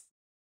is,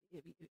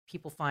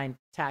 people find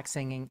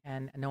taxing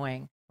and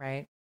annoying,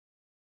 right?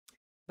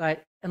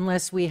 But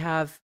unless we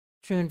have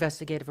true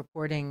investigative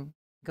reporting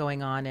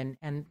going on,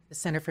 and the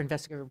Center for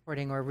Investigative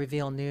Reporting, or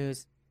Reveal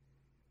News,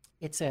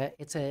 it's a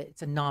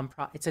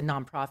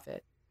nonprofit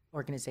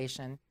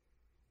organization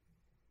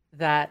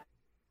that,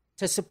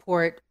 to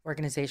support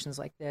organizations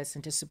like this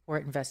and to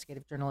support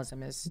investigative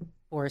journalism, is,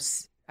 for,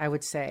 I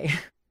would say,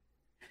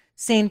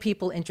 sane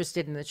people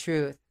interested in the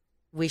truth.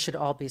 We should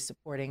all be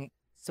supporting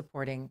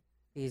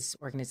these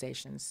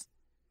organizations.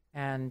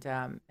 And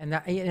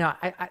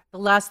that, the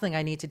last thing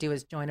I need to do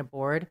is join a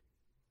board,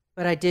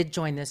 but I did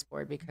join this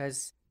board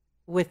because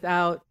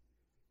without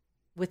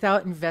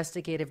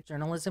investigative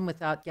journalism,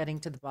 without getting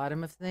to the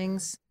bottom of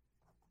things,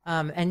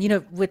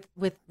 and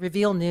with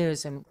Reveal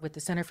News and with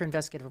the Center for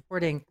Investigative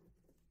Reporting,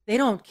 they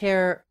don't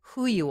care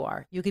who you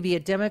are. You could be a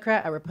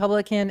Democrat, a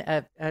Republican,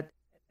 a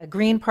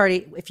Green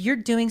Party. If you're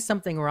doing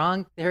something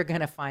wrong, they're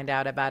going to find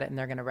out about it and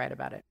they're going to write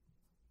about it.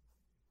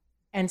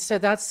 And so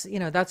that's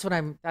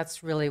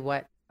really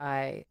what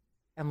I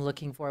am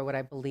looking for, what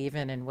I believe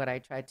in, and what I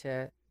try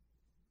to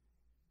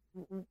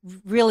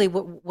really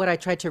what I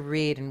try to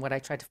read and what I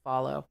try to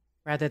follow,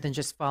 rather than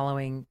just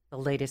following the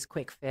latest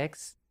quick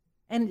fix.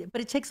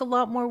 But it takes a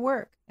lot more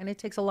work, and it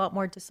takes a lot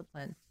more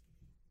discipline.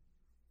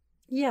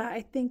 Yeah,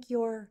 I think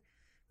your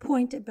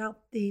point about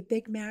the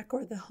Big Mac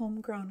or the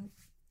homegrown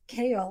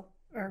kale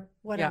or Yeah.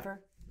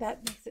 whatever,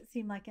 that makes it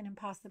seem like an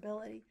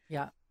impossibility.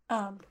 Yeah.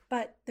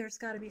 But there's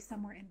got to be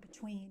somewhere in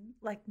between.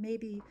 Like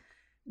maybe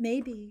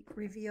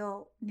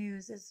Reveal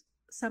News is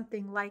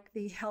something like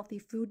the healthy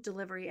food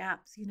delivery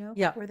apps,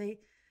 Yeah. where they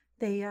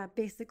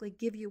basically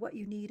give you what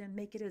you need and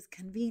make it as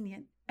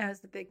convenient as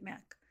the Big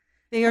Mac.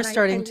 They are And I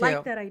starting like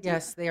to. that idea.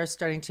 Yes, they are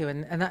starting to,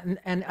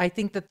 and I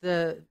think that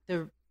the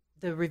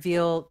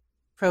Reveal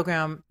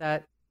program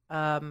that,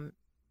 um,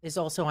 is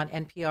also on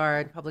NPR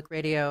and public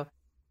radio,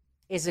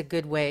 is a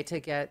good way to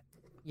get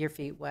your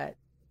feet wet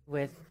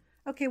with.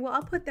 Okay, well,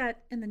 I'll put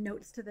that in the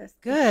notes to this.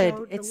 The Good.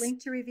 show, the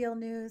link to Reveal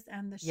News,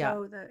 and the Yeah,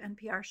 show, the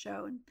NPR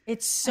show,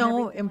 it's and so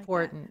everything like that.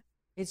 important.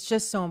 It's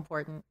just so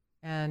important,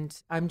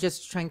 and I'm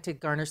just trying to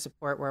garner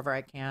support wherever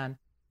I can,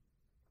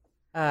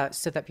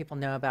 so that people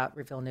know about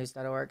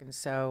revealnews.org. And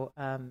so,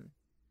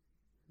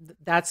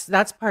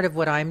 that's part of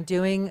what I'm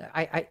doing.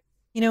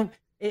 You know,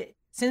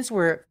 since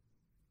we're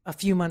a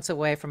few months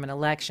away from an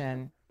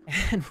election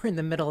and we're in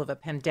the middle of a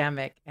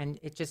pandemic, and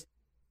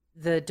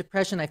the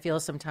depression I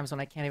feel sometimes when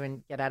I can't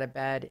even get out of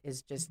bed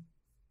is just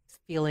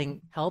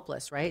feeling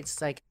helpless, right?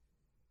 It's like,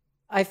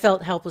 I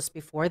felt helpless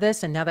before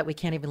this, and now that we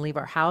can't even leave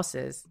our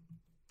houses,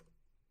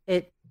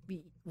 it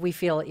we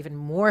feel even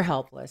more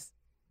helpless.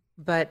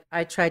 But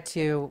I try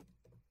to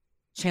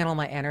channel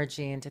my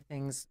energy into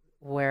things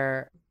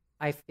where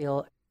I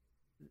feel,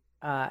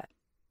 uh,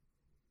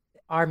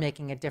 are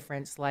making a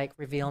difference, like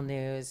Reveal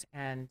News,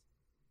 and,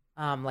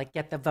 like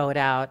Get the Vote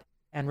Out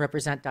and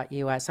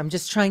Represent.us. I'm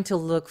just trying to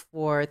look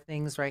for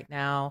things right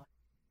now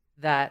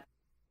that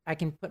I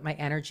can put my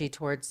energy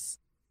towards,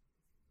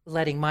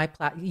 using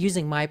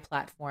my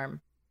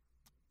platform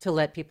to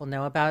let people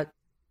know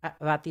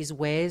about these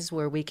ways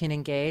where we can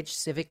engage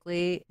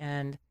civically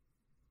and,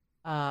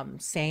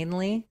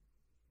 sanely,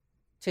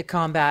 to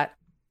combat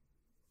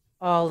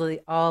all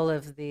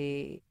of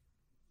the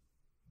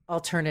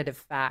alternative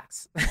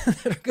facts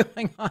that are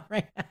going on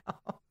right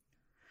now.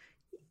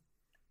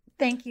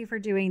 Thank you for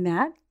doing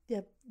that.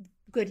 The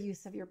good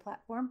use of your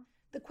platform.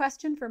 The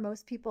question for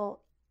most people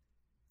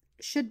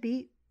should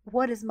be,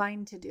 what is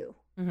mine to do?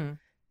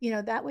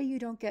 Mm-hmm. That way you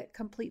don't get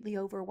completely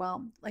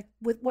overwhelmed. Like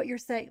with what you're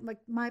saying, like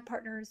my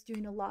partner is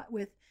doing a lot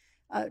with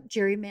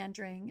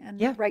gerrymandering and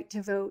Yeah. right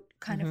to vote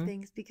kind of Mm-hmm.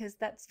 things, because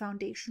that's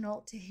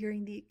foundational to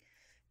hearing the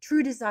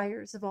true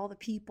desires of all the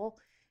people.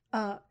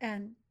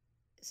 And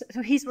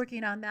so he's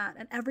working on that.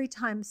 And every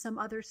time some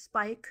other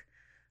spike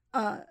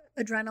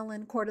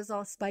adrenaline,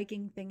 cortisol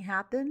spiking thing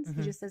happens, he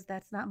Mm-hmm. just says,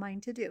 that's not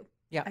mine to do.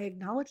 Yeah. I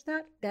acknowledge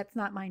that. That's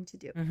not mine to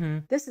do. Mm-hmm.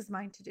 This is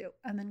mine to do.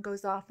 And then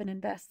goes off and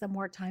invests some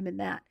more time in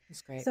that.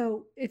 That's great.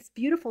 So it's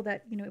beautiful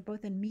that,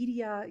 both in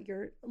media,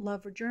 your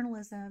love for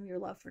journalism, your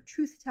love for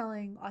truth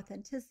telling,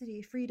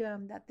 authenticity,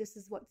 freedom, that this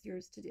is what's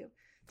yours to do.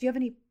 Do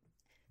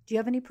you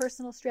have any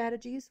personal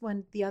strategies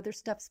when the other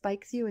stuff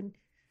spikes you and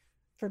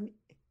from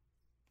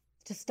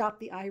to stop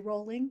the eye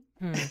rolling?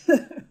 Hmm.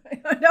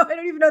 I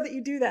don't even know that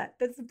you do that.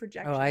 That's a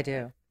projection. Oh, I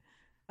do.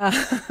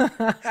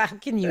 How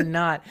can you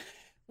not?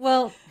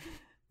 Well,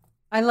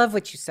 I love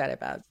what you said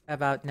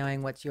about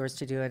knowing what's yours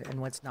to do and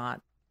what's not,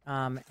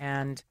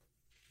 and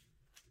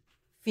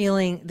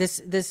feeling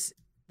this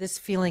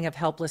feeling of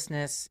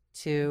helplessness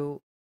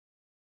to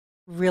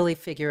really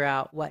figure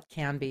out what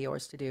can be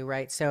yours to do,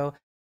 right? So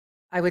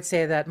I would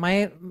say that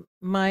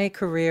my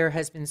career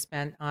has been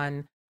spent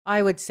on,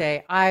 I would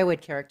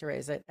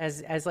characterize it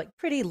as like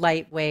pretty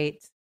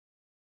lightweight.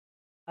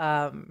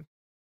 I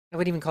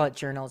wouldn't even call it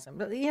journalism,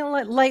 but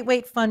like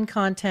lightweight, fun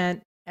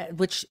content,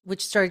 which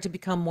started to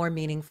become more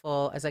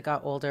meaningful as I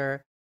got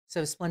older.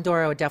 So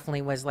Splendoro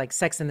definitely was like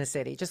Sex in the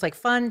City, just like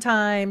fun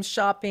times,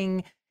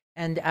 shopping.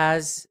 And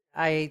as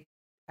I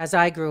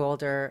grew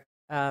older,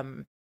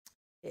 a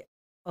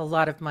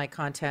lot of my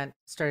content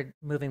started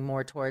moving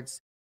more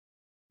towards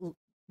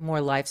more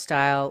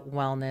lifestyle,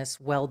 wellness,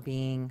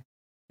 well-being,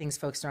 things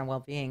focused on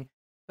well-being.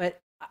 But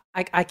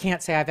I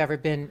can't say I've ever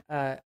been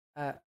a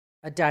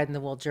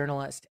dyed-in-the-wool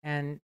journalist.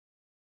 And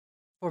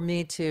for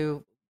me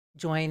to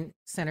join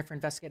Center for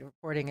Investigative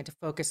Reporting and to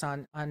focus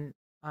on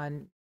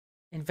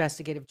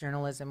investigative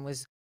journalism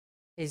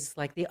is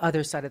like the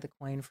other side of the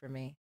coin for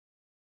me.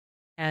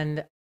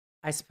 And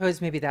I suppose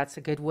maybe that's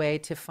a good way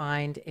to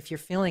find, if you're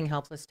feeling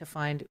helpless, to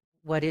find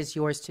what is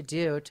yours to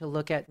do, to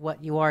look at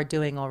what you are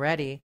doing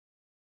already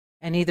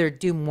and either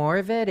do more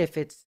of it if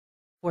it's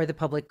for the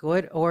public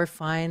good, or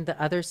find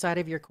the other side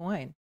of your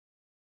coin.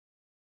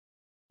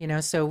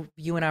 So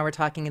you and I were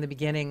talking in the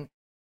beginning.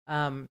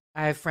 I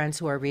have friends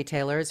who are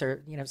retailers,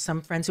 or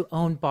some friends who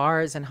own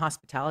bars and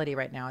hospitality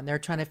right now, and they're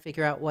trying to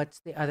figure out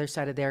what's the other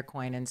side of their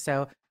coin. And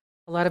so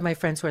a lot of my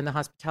friends who are in the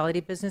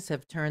hospitality business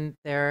have turned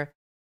their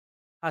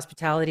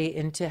hospitality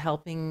into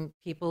helping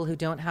people who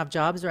don't have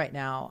jobs right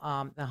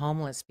now, the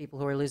homeless, people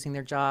who are losing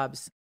their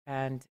jobs,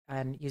 and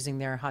using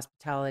their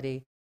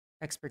hospitality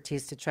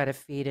expertise to try to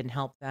feed and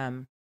help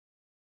them.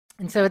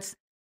 And so it's,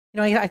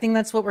 I think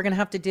that's what we're going to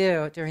have to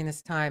do during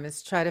this time,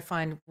 is try to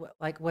find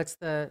what's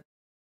the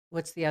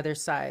other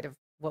side of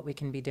what we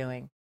can be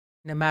doing,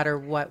 no matter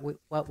what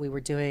we were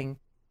doing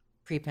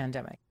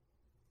pre-pandemic.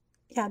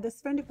 Yeah,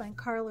 this friend of mine,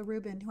 Carla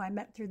Rubin, who I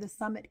met through the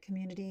Summit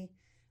community,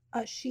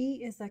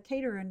 she is a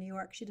caterer in New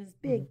York. She does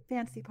big,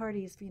 fancy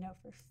parties,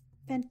 for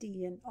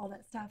Fenty and all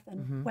that stuff.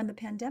 And when the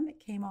pandemic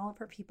came, all of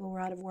her people were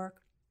out of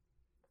work.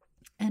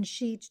 And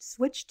she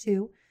switched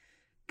to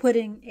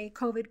putting a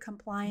COVID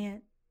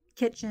compliant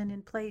kitchen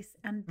in place,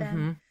 and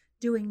then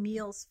doing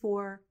meals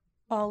for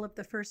all of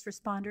the first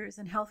responders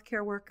and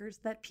healthcare workers,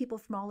 that people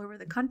from all over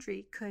the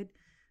country could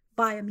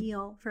buy a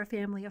meal for a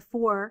family of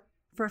 4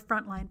 for a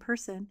frontline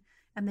person,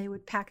 and they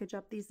would package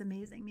up these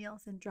amazing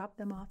meals and drop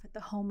them off at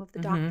the home of the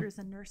doctors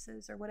and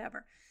nurses or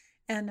whatever.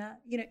 And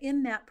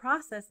in that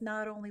process,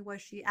 not only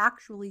was she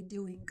actually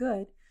doing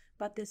good,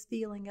 but this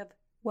feeling of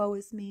woe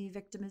is me,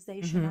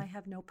 victimization, I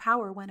have no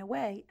power, went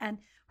away. And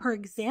her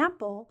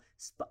example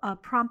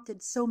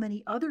prompted so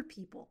many other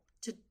people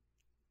to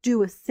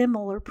do a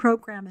similar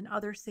program in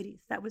other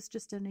cities. That was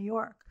just in New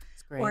York.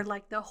 Or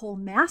like the whole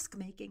mask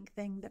making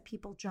thing that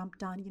people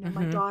jumped on.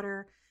 My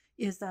daughter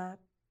is a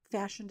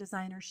fashion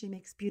designer. She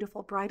makes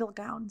beautiful bridal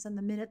gowns. And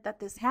the minute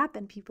that this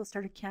happened, people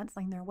started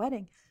canceling their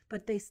wedding.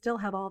 But they still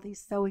have all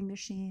these sewing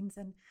machines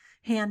and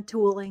hand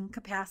tooling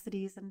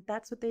capacities. And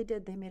that's what they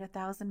did. They made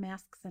 1,000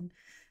 masks and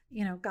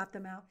got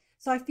them out.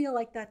 So I feel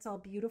like that's all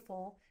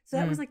beautiful. So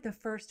that was like the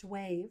first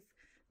wave.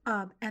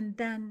 And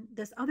then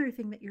this other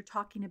thing that you're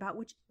talking about,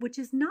 which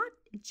is not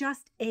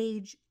just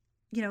age,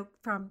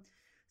 from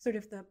sort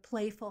of the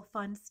playful,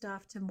 fun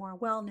stuff to more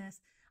wellness.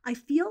 I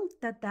feel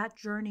that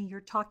journey you're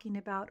talking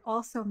about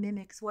also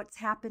mimics what's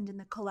happened in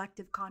the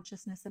collective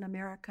consciousness in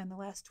America in the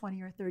last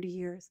 20 or 30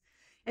 years.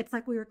 It's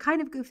like we were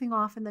kind of goofing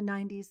off in the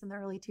 90s and the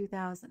early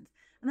 2000s.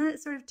 And then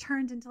it sort of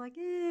turned into like,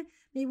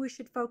 maybe we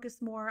should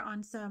focus more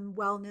on some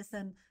wellness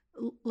and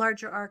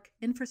larger arc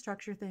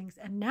infrastructure things.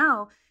 And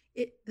now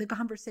the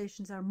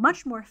conversations are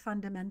much more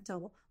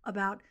fundamental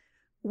about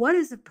what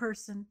is a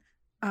person,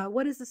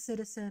 what is a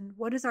citizen,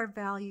 what is our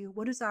value,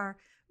 what is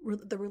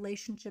the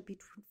relationship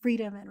between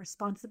freedom and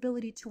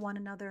responsibility to one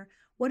another,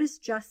 what is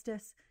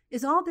justice,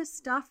 is all this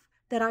stuff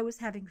that I was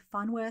having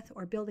fun with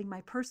or building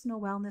my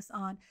personal wellness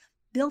on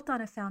built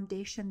on a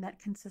foundation that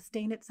can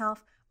sustain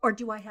itself, or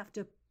do I have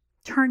to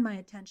turn my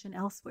attention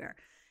elsewhere?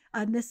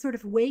 And this sort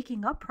of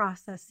waking up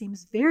process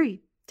seems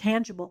very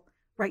tangible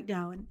right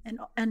now.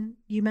 And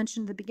you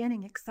mentioned at the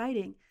beginning,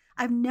 exciting.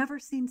 I've never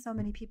seen so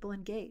many people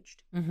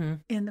engaged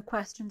in the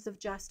questions of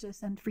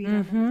justice and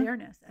freedom and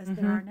fairness as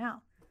there are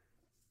now.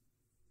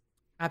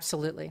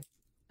 Absolutely.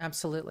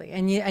 Absolutely.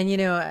 And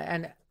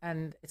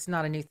it's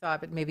not a new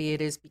thought, but maybe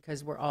it is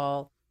because we're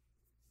all,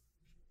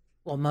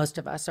 well, most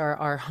of us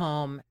are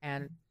home,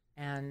 and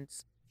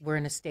we're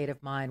in a state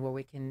of mind where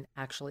we can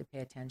actually pay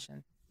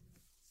attention.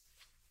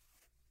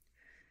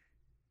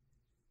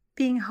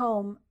 Being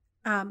home,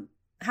 um,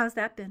 how's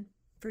that been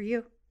for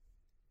you?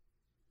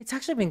 It's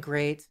actually been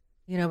great,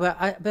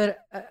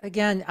 but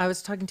again, I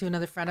was talking to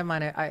another friend of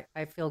mine.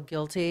 I feel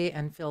guilty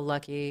and feel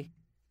lucky,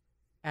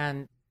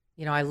 and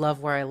I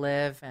love where I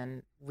live,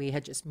 and we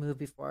had just moved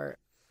before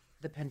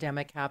the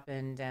pandemic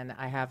happened, and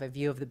I have a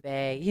view of the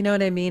bay. You know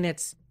what I mean?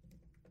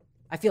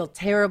 I feel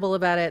terrible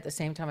about it. At the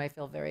same time, I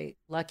feel very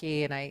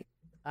lucky, and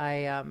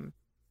I um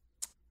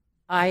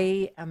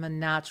I am a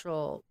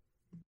natural.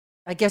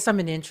 I guess I'm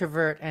an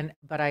introvert,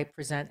 but I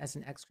present as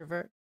an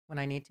extrovert when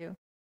I need to,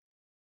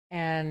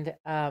 and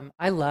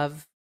I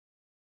love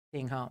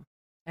being home.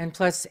 And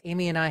plus,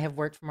 Amy and I have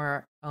worked from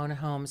our own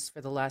homes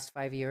for the last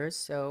 5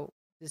 years,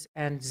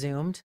 and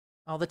Zoomed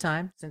all the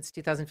time since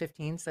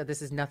 2015. So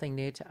this is nothing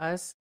new to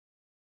us.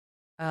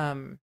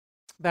 Um,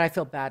 but I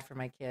feel bad for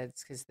my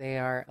kids because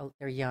they're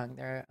young.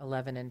 They're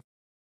 11 and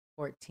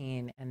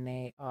 14, and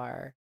they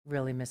are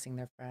really missing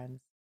their friends.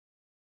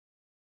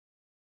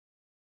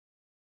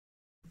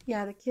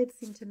 Yeah, the kids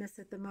seem to miss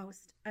it the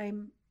most.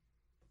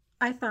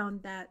 I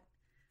found that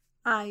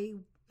I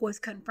was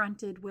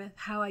confronted with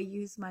how I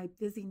use my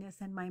busyness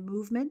and my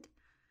movement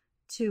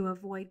to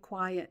avoid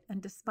quiet.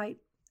 And despite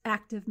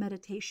active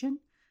meditation,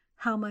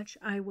 how much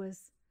I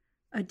was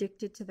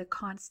addicted to the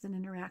constant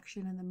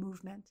interaction and the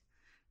movement.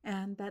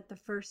 And that the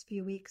first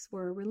few weeks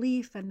were a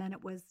relief, and then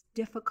it was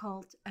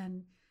difficult.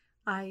 And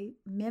I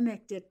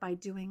mimicked it by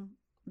doing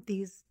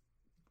these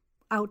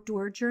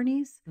outdoor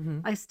journeys. Hmm.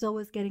 I still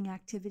was getting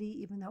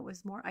activity, even though it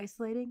was more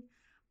isolating,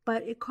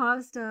 but it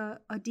caused a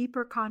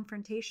deeper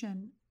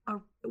confrontation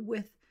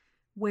with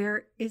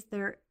where is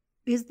there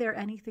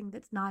anything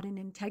that's not in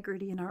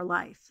integrity in our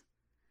life?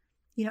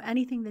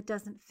 Anything that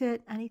doesn't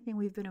fit, anything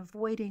we've been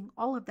avoiding,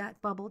 all of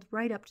that bubbled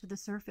right up to the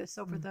surface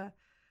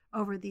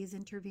over these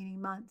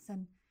intervening months.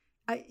 And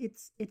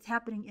it's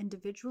happening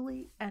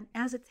individually, and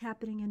as it's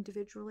happening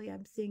individually,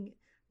 I'm seeing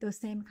those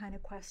same kind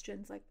of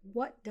questions, like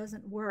what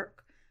doesn't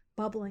work,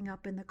 bubbling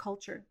up in the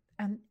culture.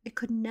 And it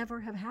could never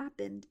have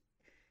happened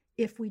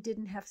if we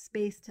didn't have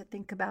space to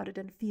think about it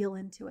and feel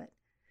into it.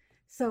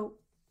 So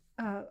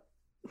uh,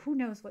 who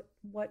knows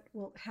what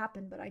will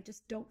happen, but I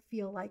just don't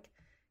feel like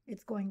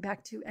it's going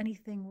back to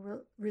anything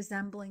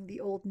resembling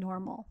the old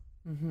normal.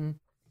 Hmm.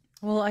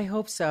 Well, I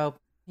hope so.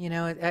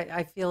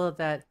 I feel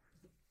that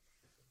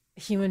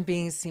human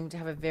beings seem to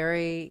have a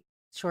very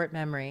short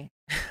memory.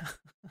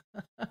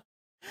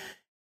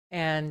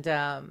 and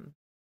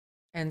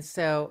and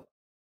so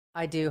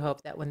I do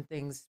hope that when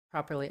things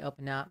properly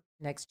open up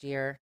next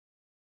year,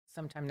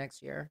 sometime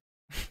next year,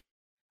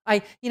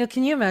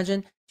 can you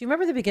imagine? Do you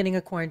remember the beginning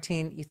of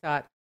quarantine? You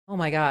thought, oh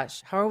my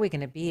gosh, how are we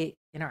going to be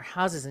in our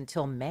houses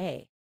until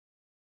May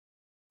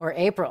or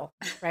April,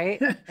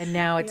 right? And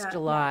now it's Yeah, yeah.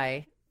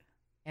 July,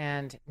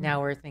 and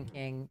now we're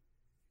thinking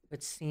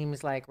it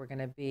seems like we're going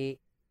to be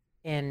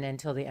in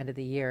until the end of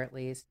the year at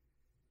least.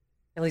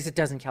 At least it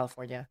does in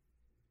California.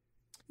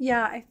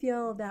 Yeah, I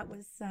feel that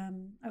was,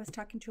 I was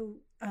talking to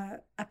a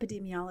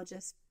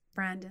epidemiologist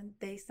friend, and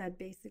they said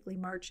basically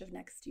March of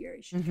next year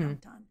you should Hmm.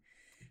 count on.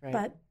 Right.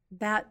 But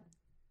that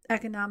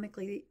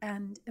economically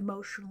and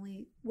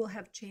emotionally will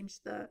have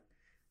changed the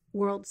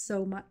world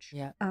so much,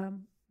 Yeah.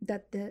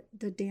 that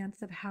the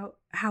dance of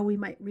how we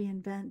might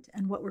reinvent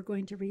and what we're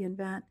going to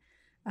reinvent,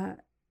 uh,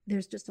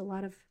 there's just a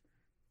lot of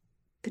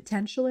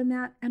potential in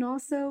that. And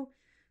also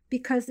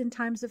because in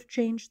times of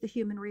change, the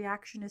human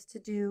reaction is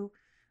to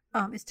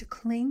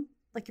cling.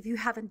 Like if you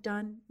haven't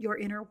done your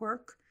inner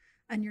work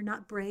and you're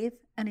not brave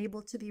and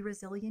able to be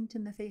resilient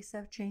in the face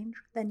of change,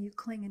 then you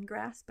cling and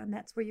grasp, and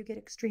that's where you get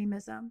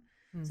extremism.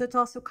 Mm. So it's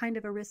also kind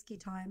of a risky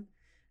time.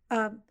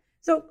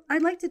 So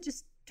I'd like to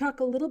just talk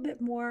a little bit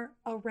more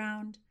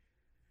around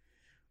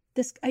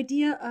this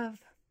idea of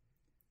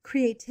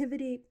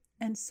creativity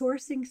and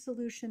sourcing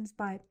solutions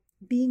by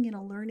being in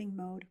a learning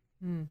mode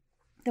Mm.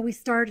 that we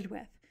started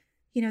with.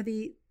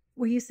 The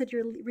where you said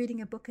you're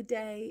reading a book a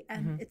day,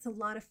 and Hmm. it's a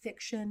lot of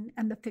fiction,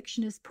 and the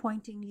fiction is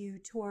pointing you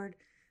toward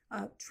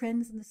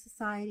trends in the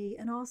society,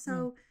 and Mm.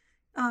 also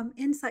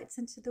insights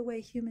into the way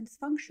humans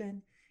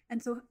function.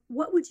 And so,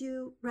 what would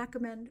you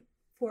recommend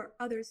for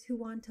others who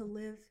want to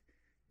live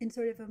in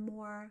sort of a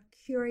more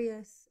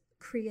curious,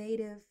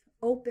 creative,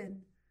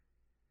 open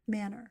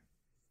manner?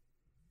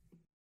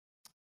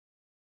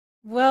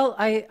 Well,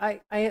 I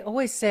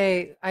always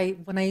say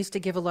when I used to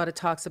give a lot of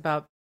talks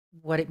about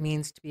what it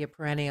means to be a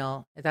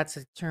perennial, that's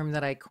a term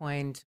that I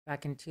coined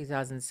back in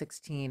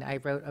 2016. I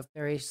wrote a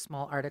very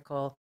small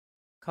article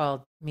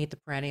called Meet the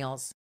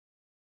Perennials,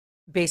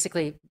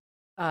 basically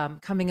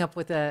coming up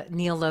with a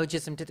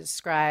neologism to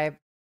describe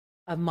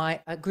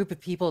a group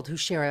of people who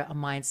share a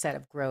mindset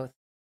of growth,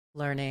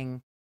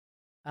 learning,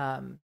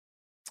 um,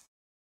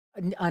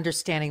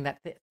 understanding that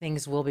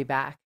things will be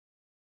back.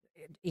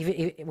 Even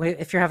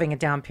if you're having a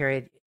down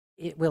period,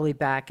 it will be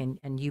back,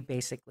 and you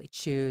basically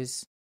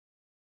choose.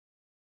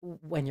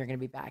 when you're going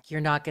to be back.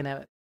 You're not going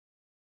to,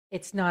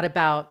 it's not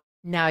about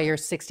now you're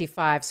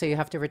 65, so you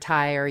have to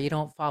retire. You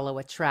don't follow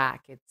a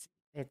track. It's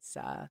it's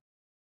a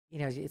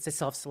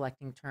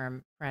self-selecting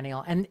term,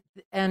 perennial.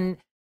 And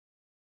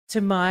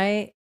to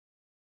my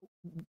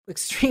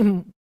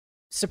extreme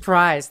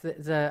surprise,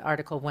 the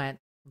article went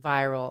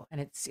viral,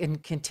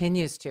 and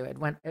continues to.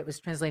 It was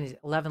translated to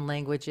 11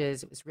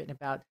 languages. It was written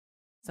about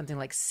something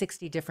like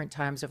 60 different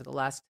times over the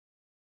last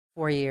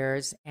 4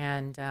 years,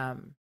 and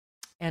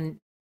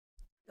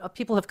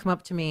people have come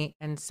up to me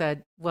and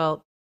said,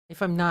 "Well,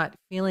 if I'm not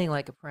feeling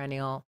like a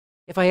perennial,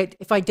 if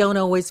I don't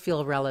always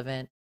feel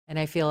relevant, and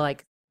I feel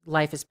like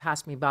life has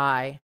passed me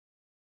by,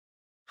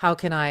 how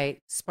can I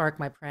spark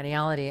my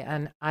perenniality?"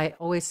 And I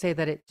always say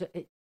that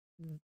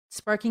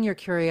sparking your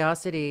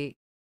curiosity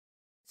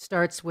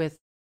starts with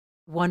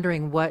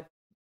wondering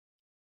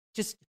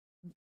just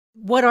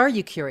what are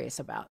you curious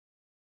about?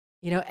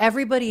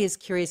 Everybody is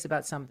curious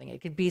about something.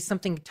 It could be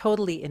something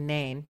totally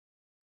inane,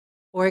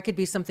 or it could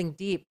be something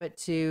deep, but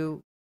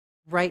to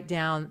write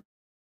down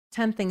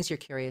 10 things you're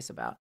curious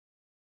about.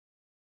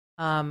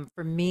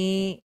 For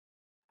me,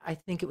 I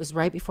think it was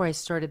right before I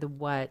started the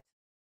what.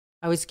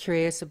 I was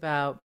curious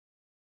about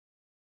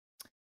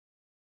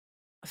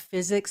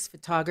physics,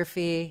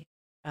 photography.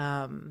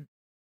 I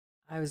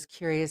was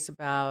curious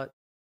about,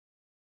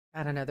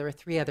 I don't know, there were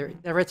three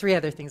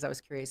other things I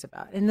was curious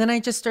about. And then I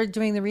just started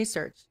doing the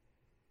research.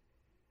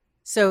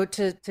 So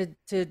to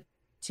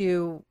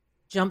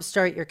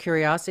jumpstart your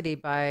curiosity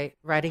by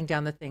writing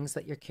down the things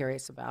that you're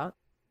curious about,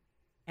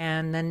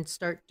 and then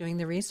start doing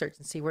the research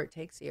and see where it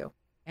takes you,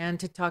 and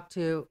to talk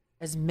to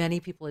as many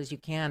people as you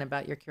can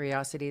about your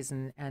curiosities,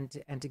 and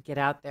to get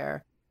out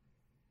there.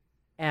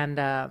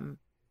 And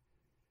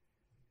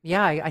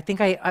yeah, I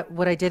think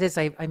what I did is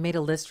I made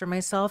a list for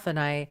myself, and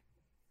I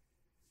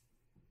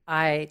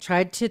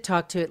tried to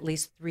talk to at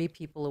least 3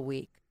 people a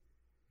week.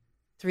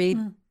 Three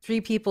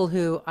people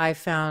who I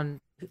found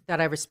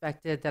that I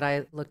respected, that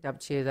I looked up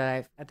to,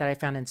 that I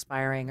found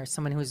inspiring, or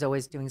someone who's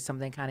always doing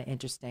something kind of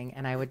interesting.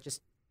 And I would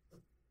just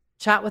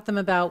chat with them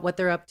about what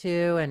they're up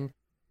to, and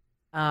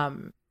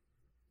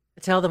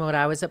tell them what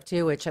I was up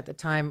to, which at the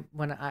time,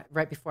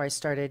 right before I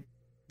started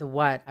the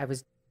what, I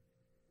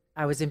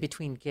was in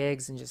between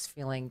gigs and just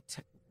feeling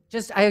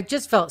I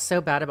just felt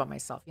so bad about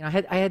myself. I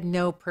had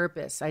no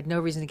purpose. I had no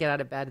reason to get out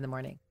of bed in the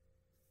morning.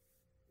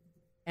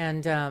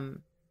 And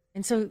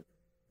so,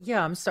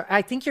 yeah, I'm sorry.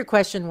 I think your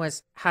question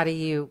was, how do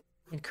you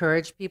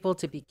encourage people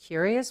to be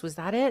curious? Was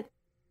that it?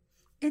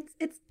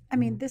 I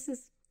mean, this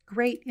is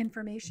great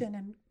information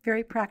and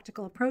very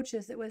practical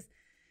approaches. It was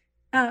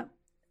how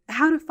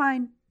to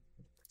find,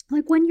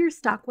 like, when you're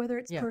stuck, whether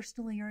it's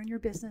personally or in your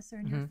business or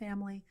in your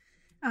family.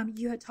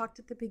 You had talked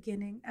at the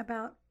beginning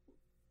about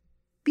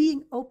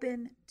being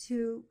open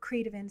to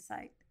creative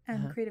insight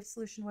and creative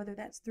solution, whether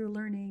that's through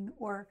learning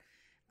or,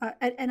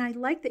 and I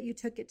like that you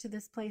took it to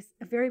this place,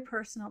 a very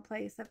personal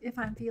place of, if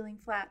I'm feeling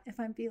flat, if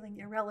I'm feeling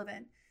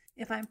irrelevant,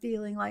 if I'm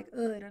feeling like,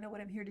 oh, I don't know what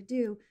I'm here to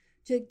do,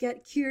 to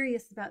get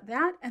curious about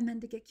that, and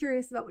then to get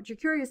curious about what you're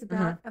curious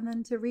about, and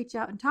then to reach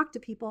out and talk to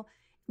people,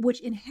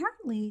 which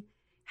inherently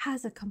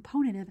has a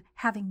component of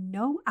having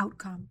no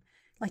outcome.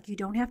 Like, you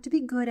don't have to be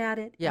good at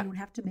it. Yeah. You don't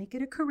have to make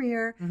it a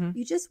career.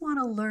 You just want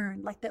to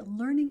learn. Like, that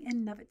learning in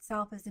and of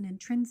itself is an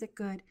intrinsic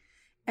good.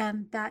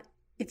 And that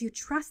if you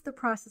trust the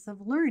process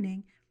of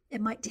learning,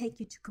 it might take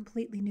you to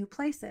completely new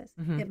places.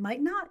 It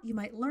might not. You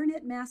might learn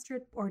it, master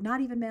it, or not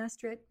even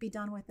master it, be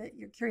done with it.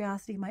 Your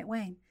curiosity might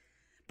wane.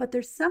 But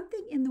there's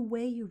something in the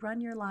way you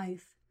run your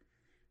life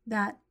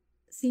that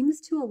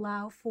seems to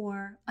allow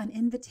for an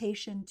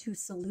invitation to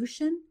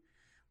solution,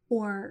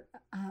 or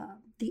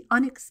the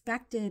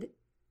unexpected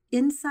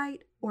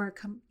insight, or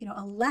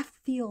a left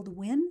field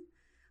win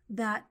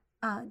that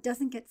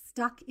doesn't get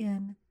stuck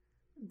in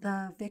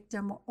the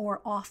victim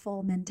or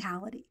awful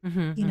mentality.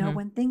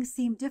 When things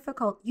seem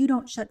difficult, you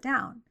don't shut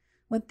down.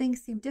 When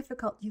things seem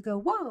difficult, you go,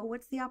 whoa,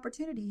 what's the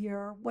opportunity here?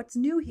 Or what's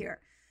new here?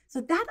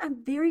 So that,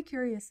 I'm very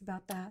curious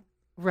about that.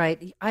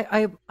 Right.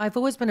 I've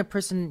always been a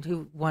person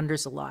who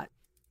wonders a lot.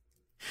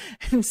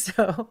 And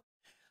so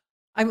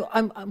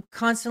I'm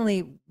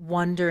constantly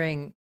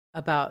wondering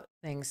about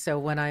things. So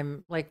when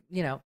I'm like,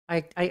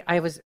 I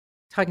was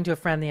talking to a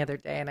friend the other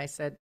day, and I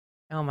said,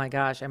 oh my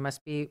gosh, I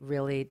must be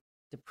really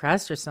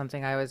depressed or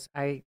something.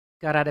 I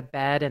got out of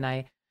bed, and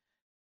I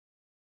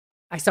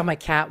saw my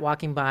cat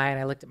walking by, and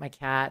I looked at my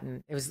cat,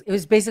 and it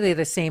was basically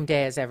the same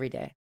day as every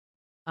day.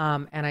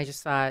 And I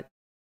just thought,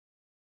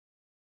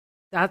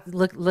 that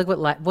look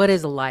what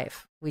is a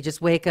life? We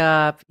just wake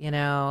up,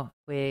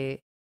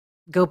 we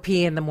go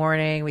pee in the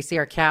morning, we see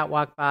our cat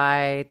walk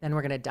by, then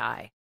we're gonna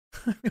die.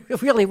 I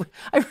really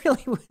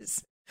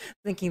was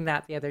thinking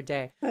that the other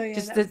day. Oh yeah,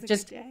 just that was a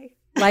good day.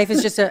 Life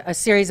is just a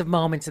series of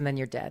moments, and then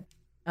you're dead.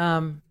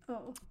 But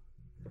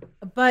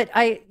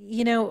I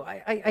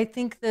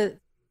think that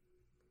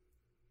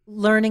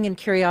learning and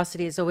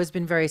curiosity has always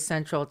been very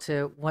central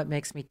to what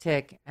makes me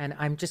tick, and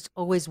I'm just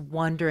always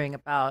wondering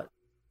about,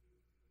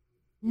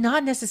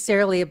 not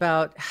necessarily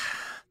about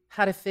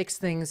how to fix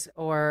things,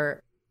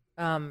 or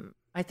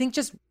I think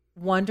just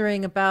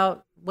wondering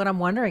about what I'm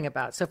wondering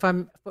about. So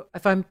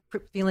if I'm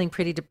feeling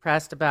pretty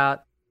depressed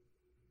about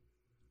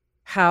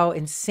how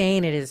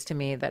insane it is to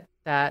me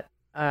that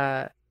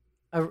a,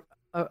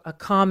 a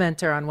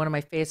commenter on one of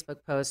my Facebook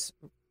posts,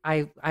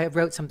 I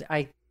wrote something,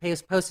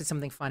 posted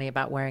something funny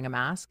about wearing a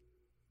mask,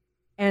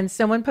 and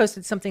someone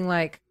posted something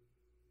like,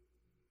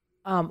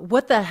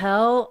 what the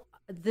hell?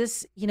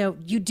 This,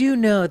 you do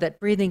know that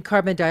breathing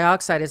carbon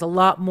dioxide is a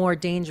lot more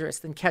dangerous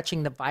than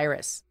catching the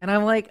virus. And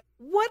I'm like,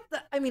 what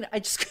the? I mean, I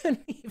just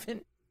couldn't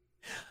even.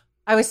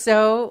 I was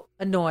so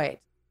annoyed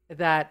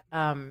that,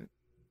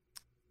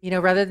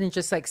 rather than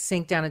just like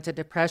sink down into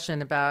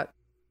depression about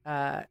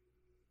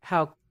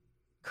how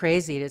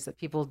crazy it is that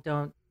people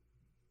don't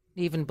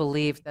even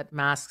believe that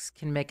masks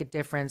can make a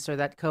difference or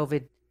that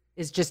COVID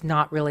is just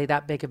not really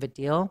that big of a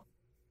deal.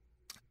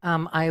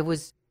 I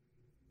was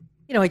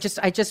I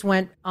just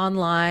went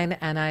online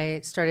and I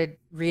started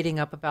reading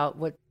up about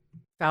what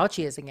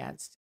Fauci is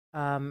against,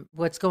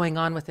 what's going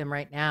on with him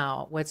right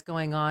now, what's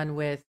going on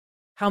with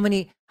how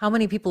many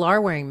people are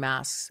wearing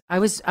masks. I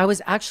was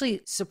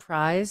actually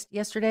surprised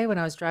yesterday when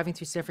I was driving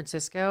through San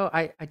Francisco.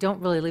 I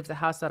don't really leave the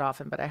house that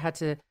often, but I had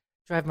to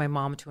drive my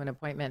mom to an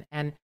appointment,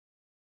 and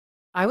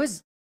I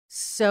was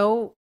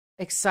so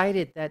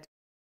excited that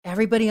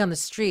everybody on the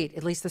street,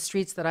 at least the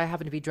streets that I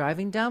happen to be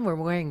driving down, were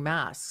wearing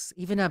masks.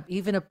 Even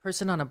a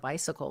person on a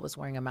bicycle was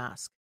wearing a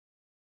mask.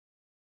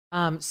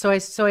 So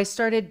I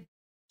started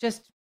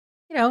just,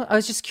 I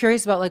was just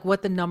curious about like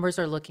what the numbers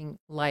are looking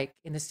like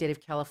in the state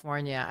of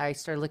California. I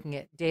started looking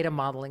at data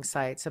modeling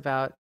sites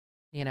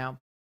you know,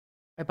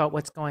 about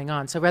what's going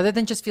on. So rather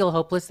than just feel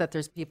hopeless that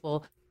there's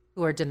people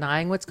who are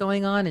denying what's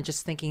going on and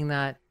just thinking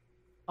that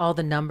all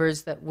the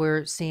numbers that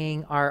we're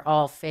seeing are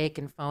all fake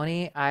and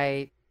phony,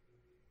 I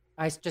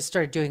just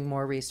started doing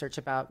more research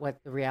about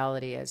what the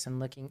reality is and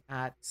looking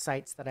at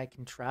sites that I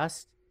can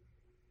trust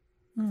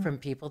Mm. from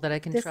people that I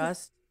can This is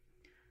trust.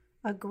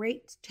 a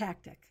great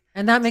tactic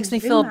And that to makes me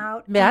zoom feel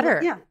out and look.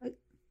 better. Yeah,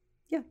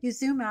 yeah. You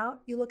zoom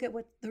out. You look at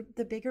what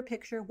the bigger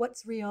picture.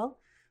 What's real?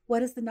 What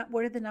do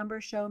the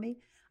numbers show me?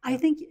 I Yeah.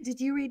 think. Did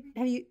you read?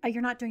 Have you?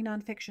 You're not doing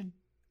nonfiction.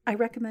 I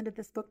recommended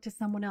this book to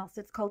someone else.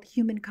 It's called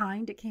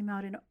Humankind. It came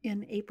out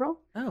in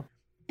April, Oh,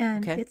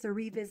 and okay. it's a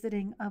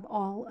revisiting of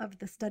all of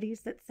the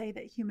studies that say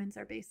that humans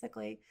are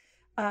basically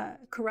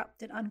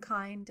corrupt and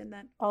unkind, and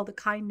that all the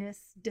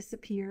kindness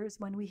disappears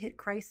when we hit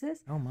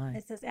crisis. Oh my.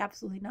 It says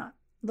absolutely not.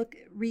 Look,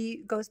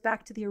 goes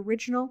back to the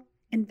original,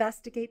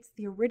 investigates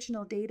the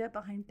original data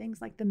behind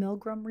things like the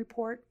Milgram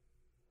report,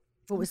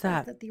 What and was says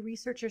that? that the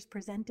researchers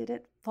presented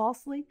it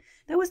falsely.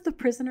 That was the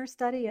prisoner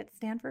study at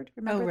Stanford. Oh,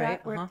 Remember right.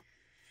 that? Where Uh-huh.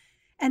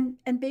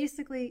 and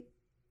basically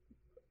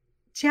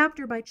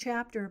chapter by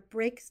chapter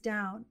breaks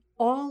down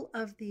all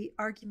of the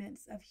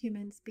arguments of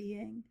humans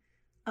being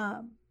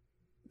um,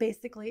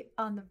 basically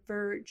on the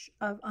verge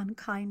of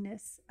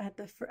unkindness at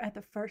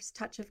the first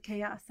touch of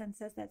chaos, and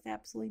says that's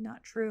absolutely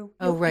not true.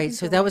 Oh, I right. think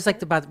So you'll that was like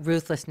like it. about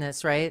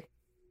ruthlessness, right?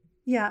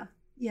 Yeah,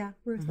 yeah,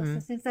 Mm-hmm.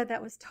 ruthlessness. And said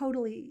that was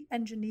totally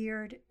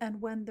engineered.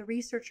 And when the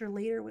researcher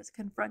later was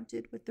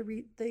confronted with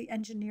the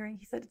engineering,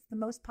 he said it's the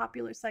most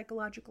popular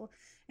psychological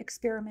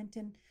experiment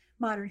in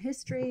modern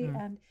history, Mm-hmm.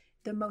 and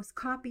the most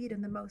copied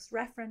and the most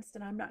referenced.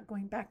 And I'm not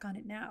going back on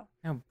it now,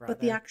 Oh, but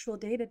the brother. actual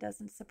data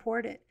doesn't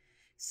support it.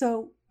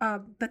 So,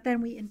 but then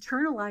we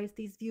internalize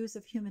these views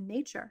of human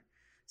nature.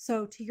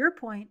 So, to your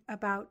point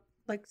about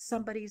like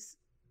somebody's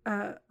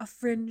a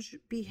fringe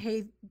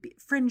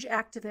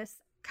activist,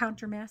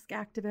 counter mask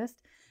activist,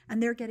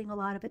 and they're getting a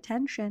lot of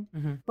attention.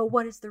 Mm-hmm. But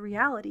what is the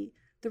reality?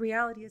 The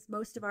reality is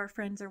most of our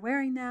friends are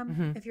wearing them.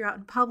 Mm-hmm. If you're out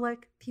in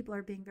public, people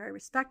are being very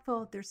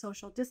respectful. They're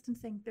social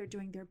distancing. They're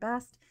doing their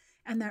best.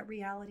 And that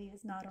reality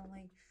is not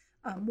only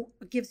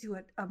gives you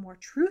a more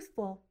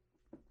truthful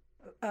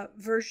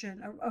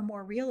version, a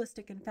more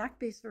realistic and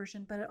fact-based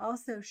version, but it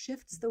also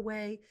shifts the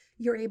way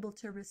you're able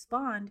to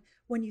respond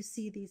when you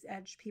see these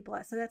edge people.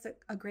 So that's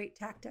a great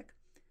tactic.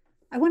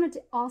 I wanted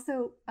to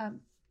also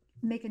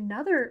make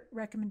another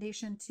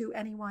recommendation to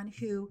anyone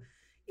who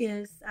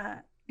is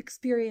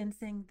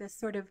experiencing this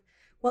sort of,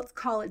 let's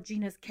call it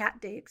Gina's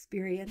cat day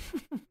experience.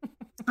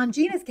 On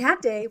Gina's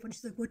cat day, when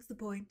she's like, what's the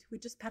point? We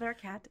just pet our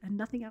cat and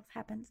nothing else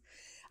happens.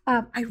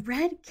 I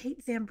read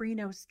Kate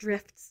Zambrino's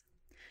Drifts.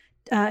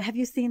 Have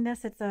you seen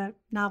this? It's a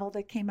novel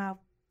that came out,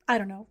 I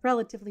don't know,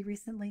 relatively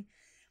recently.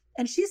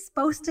 And she's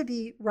supposed to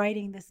be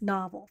writing this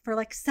novel for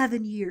like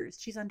 7 years.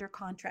 She's under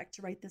contract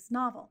to write this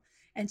novel,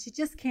 and she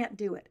just can't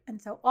do it. And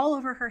so all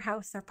over her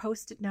house are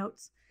post-it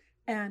notes.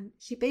 And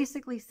she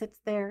basically sits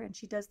there and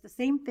she does the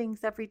same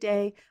things every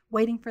day,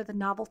 waiting for the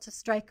novel to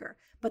strike her.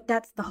 But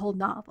that's the whole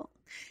novel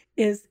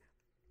is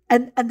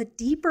and the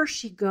deeper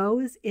she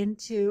goes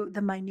into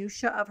the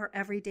minutia of her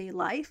everyday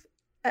life,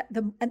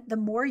 the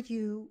more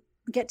you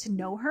get to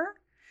know her,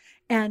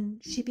 and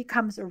she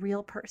becomes a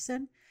real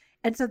person.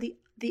 And so the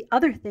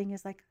other thing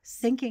is like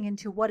sinking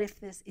into what if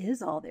this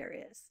is all there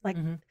is. Like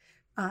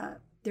Mm-hmm.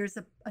 there's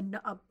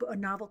a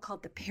novel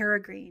called The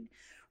Peregrine,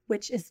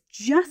 which is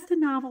just a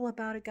novel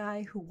about a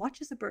guy who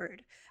watches a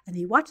bird, and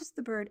he watches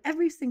the bird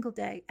every single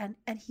day, and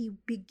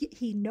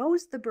he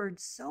knows the bird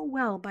so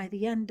well by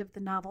the end of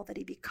the novel that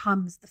he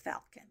becomes the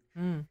falcon.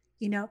 Mm.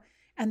 You know,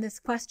 and this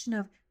question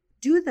of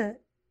do the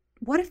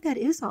what if that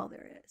is all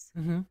there is?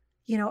 Mm-hmm.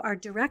 You know, our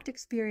direct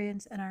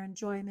experience and our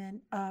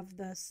enjoyment of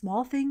the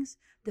small things,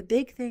 the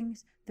big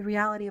things, the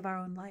reality of our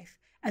own life,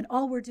 and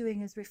all we're doing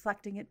is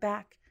reflecting it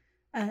back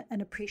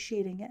and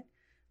appreciating it.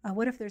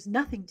 What if there's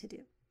nothing to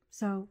do?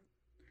 So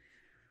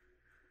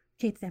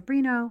Kate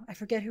Zambrino, I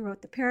forget who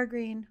wrote the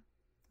Peregrine.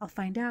 I'll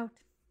find out.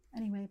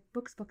 Anyway,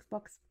 books, books,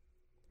 books.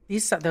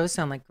 Those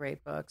sound like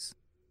great books.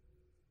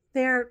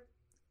 They're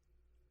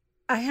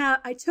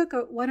I took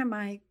one of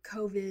my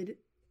COVID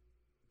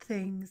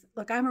things.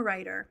 Look, I'm a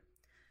writer.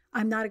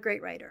 I'm not a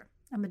great writer.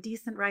 I'm a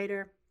decent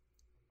writer.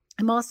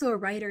 I'm also a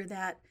writer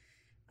that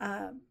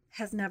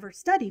has never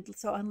studied.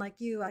 So unlike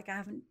you, like I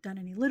haven't done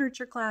any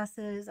literature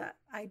classes.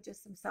 I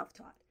just am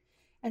self-taught.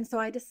 And so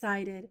I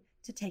decided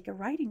to take a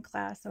writing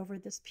class over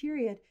this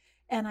period.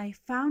 And I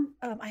found,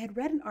 I had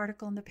read an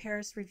article in the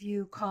Paris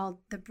Review called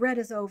 "The Bread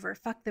is Over,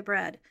 Fuck the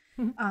Bread"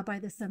 by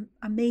this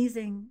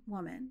amazing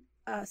woman,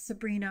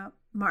 Sabrina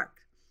Mark.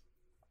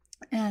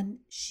 And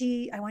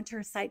I went to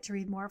her site to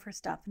read more of her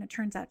stuff. And it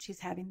turns out she's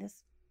having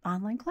this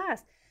online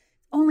class.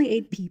 Only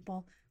 8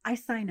 people. I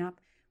sign up.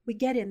 We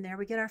get in there.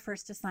 We get our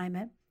first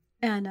assignment.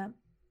 And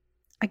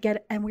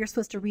and we're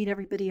supposed to read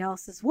everybody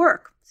else's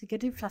work. So you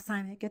get your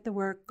assignment, get the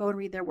work, go and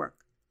read their work.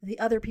 The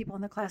other people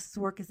in the class's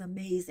work is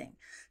amazing.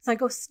 So I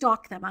go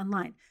stalk them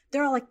online.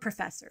 They're all like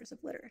professors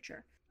of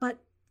literature. But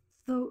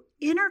the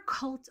inner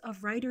cult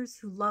of writers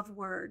who love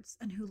words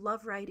and who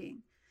love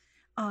writing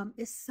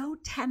is so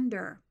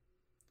tender.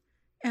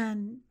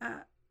 And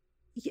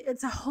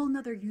it's a whole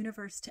nother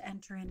universe to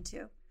enter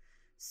into.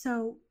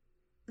 So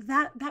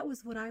that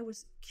was what I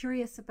was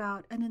curious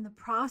about. And in the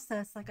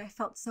process, like I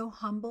felt so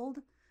humbled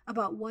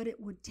about what it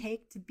would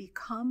take to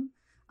become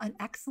an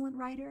excellent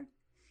writer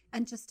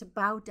and just to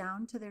bow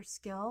down to their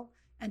skill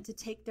and to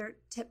take their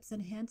tips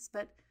and hints.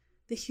 But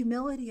the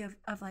humility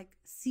of like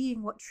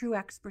seeing what true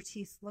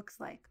expertise looks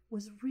like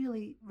was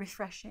really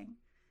refreshing.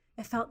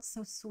 It felt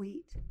so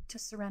sweet to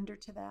surrender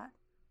to that.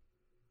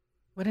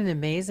 What an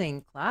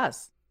amazing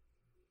class.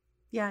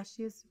 Yeah,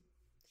 she was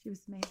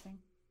amazing.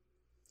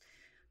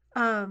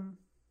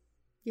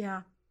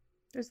 Yeah.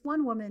 There's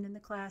one woman in the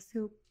class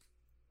who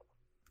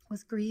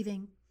was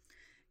grieving.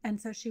 And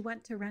so she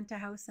went to rent a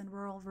house in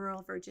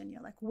rural Virginia,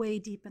 like way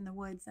deep in the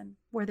woods, and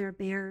where there are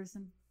bears,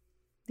 and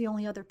the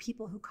only other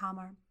people who come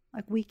are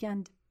like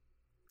weekend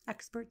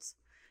experts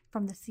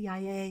from the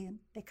CIA, and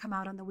they come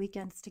out on the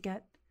weekends to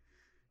get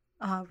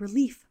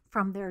relief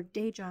from their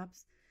day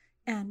jobs.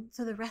 And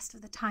so the rest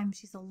of the time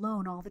she's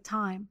alone all the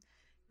time.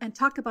 And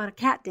talk about a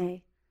cat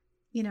day,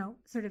 you know,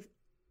 sort of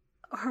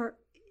her.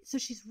 So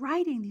she's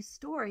writing these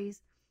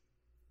stories,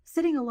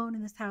 sitting alone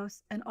in this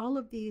house, and all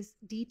of these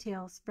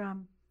details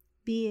from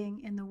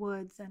being in the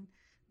woods and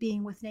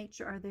being with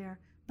nature are there.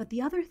 But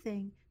the other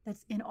thing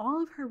that's in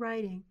all of her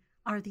writing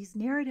are these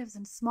narratives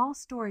and small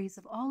stories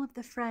of all of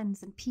the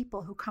friends and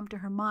people who come to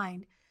her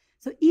mind.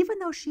 So even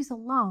though she's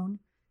alone,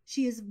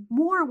 she is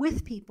more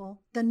with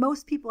people than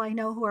most people I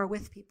know who are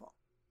with people.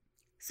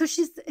 So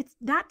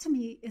that to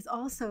me is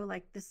also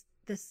like this,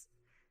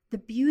 the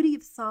beauty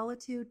of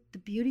solitude, the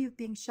beauty of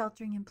being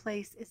sheltering in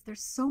place is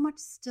there's so much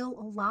still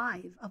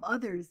alive of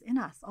others in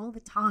us all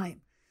the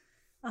time.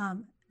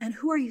 And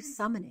who are you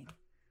summoning?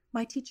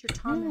 My teacher,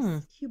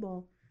 Thomas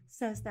Hubel,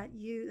 says that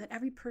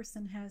every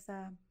person has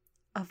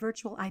a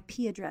virtual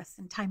IP address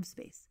in time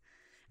space.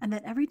 And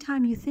that every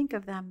time you think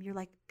of them, you're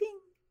like, bing,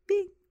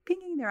 bing,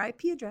 pinging their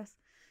IP address.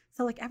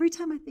 So like every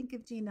time I think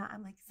of Gina,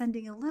 I'm like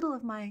sending a little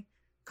of my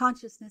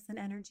consciousness and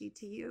energy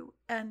to you.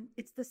 And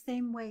it's the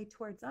same way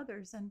towards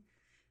others.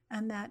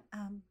 And that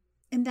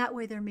in that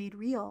way, they're made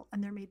real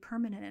and they're made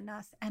permanent in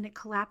us. And it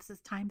collapses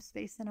time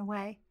space in a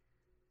way.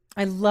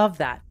 I love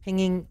that.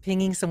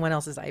 Pinging someone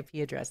else's IP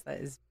address.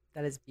 That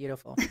is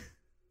beautiful.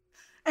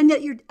 And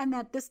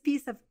that this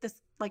piece of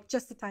this, like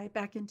just to tie it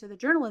back into the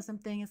journalism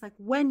thing, is like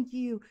when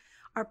you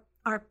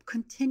are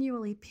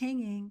continually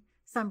pinging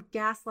some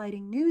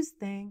gaslighting news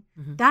thing,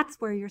 that's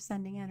where you're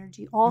sending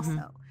energy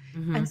also.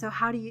 And so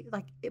how do you,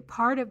 like,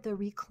 part of the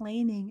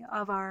reclaiming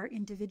of our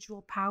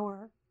individual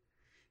power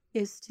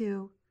is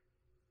to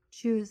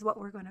choose what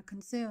we're going to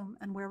consume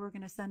and where we're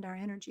going to send our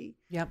energy.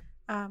 Yep.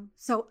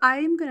 So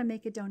I'm going to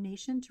make a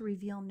donation to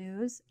Reveal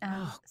News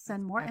and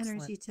send more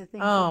energy to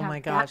things. Oh my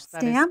gosh,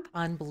 that is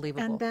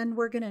unbelievable. And then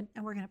we're going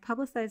to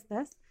publicize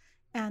this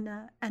and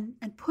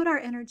put our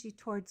energy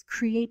towards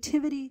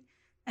creativity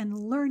and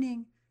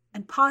learning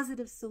and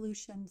positive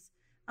solutions,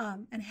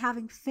 and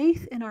having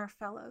faith in our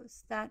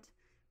fellows that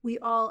we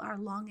all are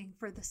longing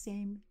for the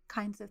same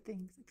kinds of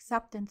things: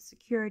 acceptance,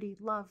 security,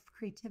 love,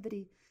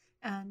 creativity,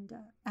 and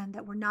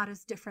that we're not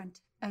as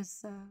different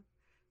as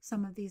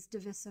some of these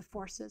divisive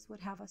forces would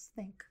have us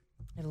think.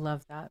 I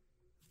love that.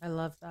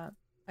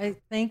 I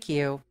thank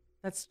you.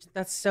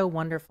 That's so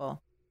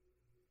wonderful.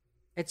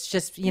 It's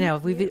just,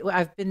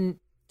 I've been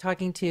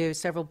talking to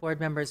several board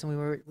members,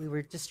 and we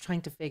were just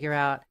trying to figure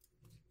out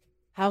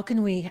how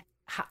can we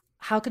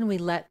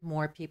let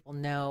more people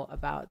know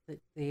about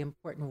the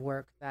important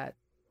work that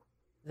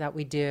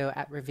we do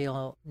at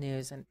Reveal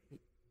News and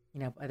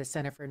by the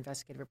Center for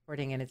Investigative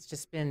Reporting. And it's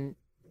just been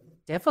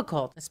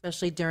difficult,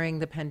 especially during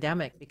the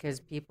pandemic,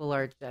 because people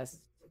are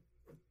just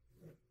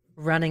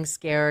running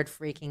scared,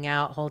 freaking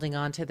out, holding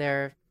on to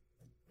their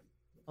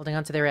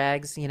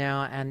eggs,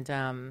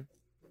 and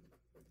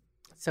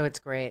so it's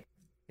great.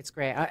 It's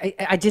great.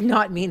 I did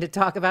not mean to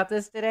talk about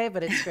this today,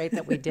 but it's great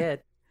that we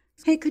did.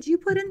 Hey, could you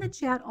put in the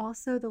chat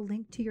also the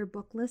link to your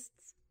book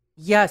lists?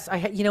 Yes,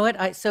 you know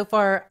what? So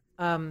far,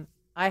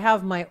 I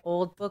have my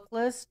old book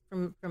list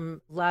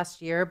from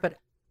last year, but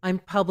I'm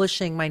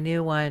publishing my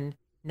new one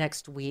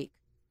next week.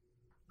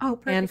 Oh,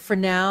 perfect. And for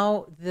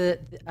now,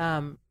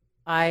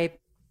 I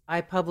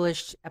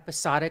published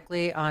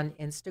episodically on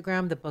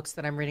Instagram the books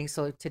that I'm reading.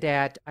 So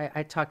today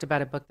I talked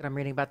about a book that I'm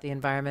reading about the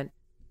environment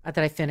that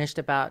I finished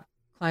about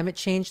climate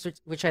change,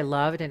 which I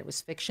loved, and it was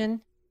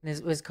fiction. And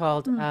it was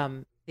called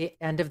The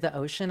End of the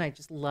Ocean. I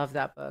just love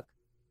that book.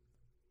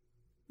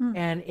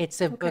 And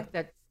it's a book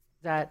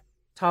that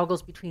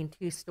toggles between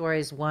two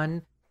stories.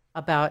 One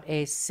about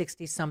a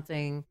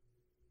 60-something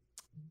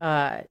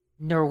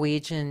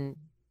Norwegian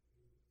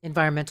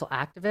environmental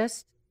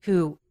activist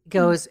who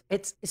goes,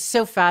 it's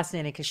so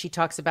fascinating because she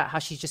talks about how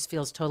she just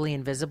feels totally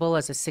invisible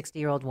as a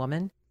 60-year-old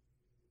woman.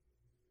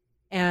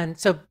 And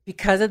so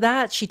because of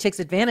that, she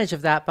takes advantage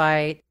of that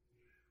by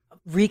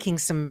wreaking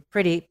some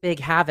pretty big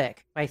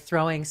havoc by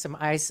throwing some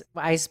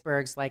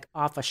icebergs like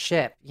off a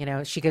ship.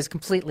 She goes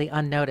completely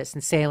unnoticed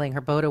and sailing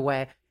her boat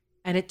away.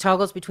 And it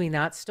toggles between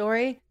that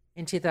story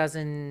in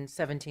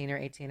 2017 or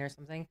 18 or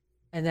something,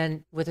 and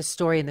then with a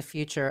story in the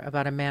future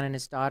about a man and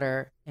his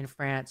daughter in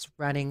France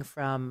running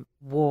from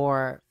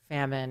war,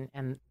 famine,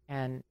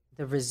 and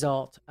the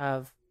result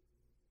of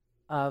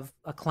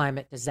a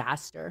climate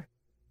disaster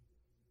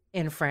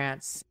in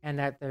France, and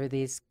that there are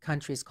these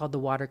countries called the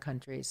water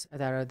countries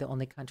that are the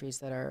only countries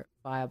that are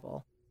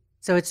viable.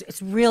 So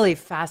it's really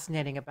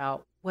fascinating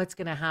about what's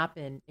going to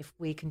happen if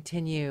we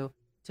continue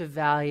to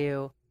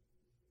value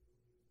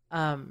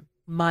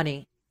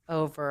money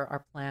over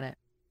our planet.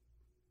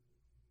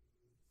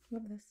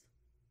 Love this.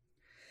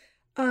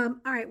 All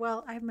right.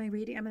 Well, I have my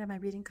reading. I'm gonna have my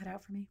reading cut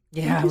out for me.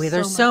 Yeah,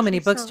 there's so many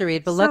books to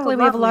read, but luckily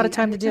we have a lot of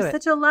time to do it.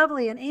 Such a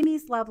lovely, and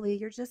Amy's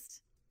lovely.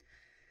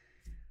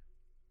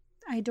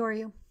 I adore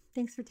you.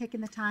 Thanks for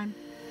taking the time.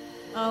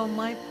 Oh,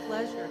 my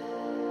pleasure.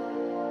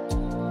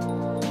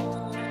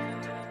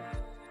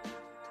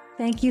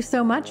 Thank you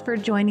so much for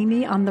joining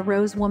me on the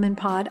Rose Woman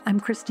Pod. I'm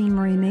Christine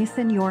Marie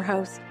Mason, your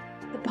host.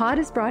 The pod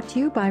is brought to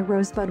you by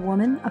Rosebud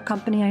Woman, a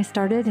company I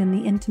started in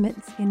the intimate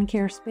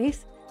skincare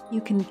space.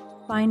 You can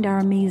find our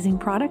amazing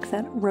products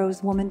at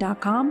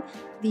rosewoman.com.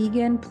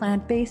 Vegan,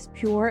 plant-based,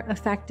 pure,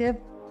 effective,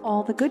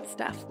 all the good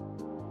stuff.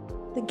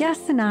 The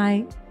guests and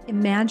I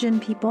imagine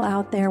people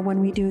out there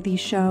when we do these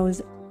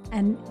shows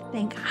and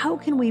think, how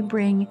can we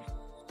bring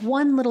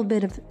one little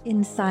bit of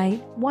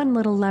insight, one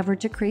little lever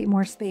to create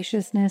more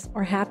spaciousness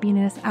or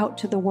happiness out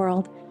to the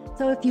world?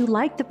 So if you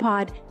like the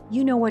pod,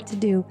 you know what to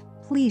do.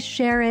 Please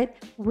share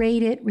it,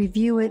 rate it,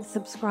 review it,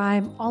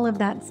 subscribe, all of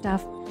that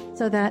stuff,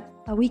 so that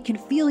we can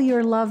feel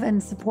your love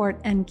and support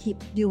and keep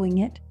doing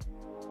it.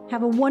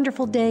 Have a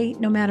wonderful day,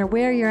 no matter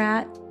where you're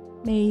at.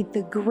 May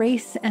the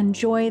grace and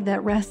joy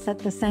that rests at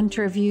the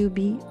center of you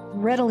be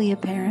readily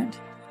apparent.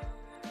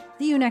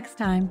 See you next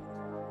time.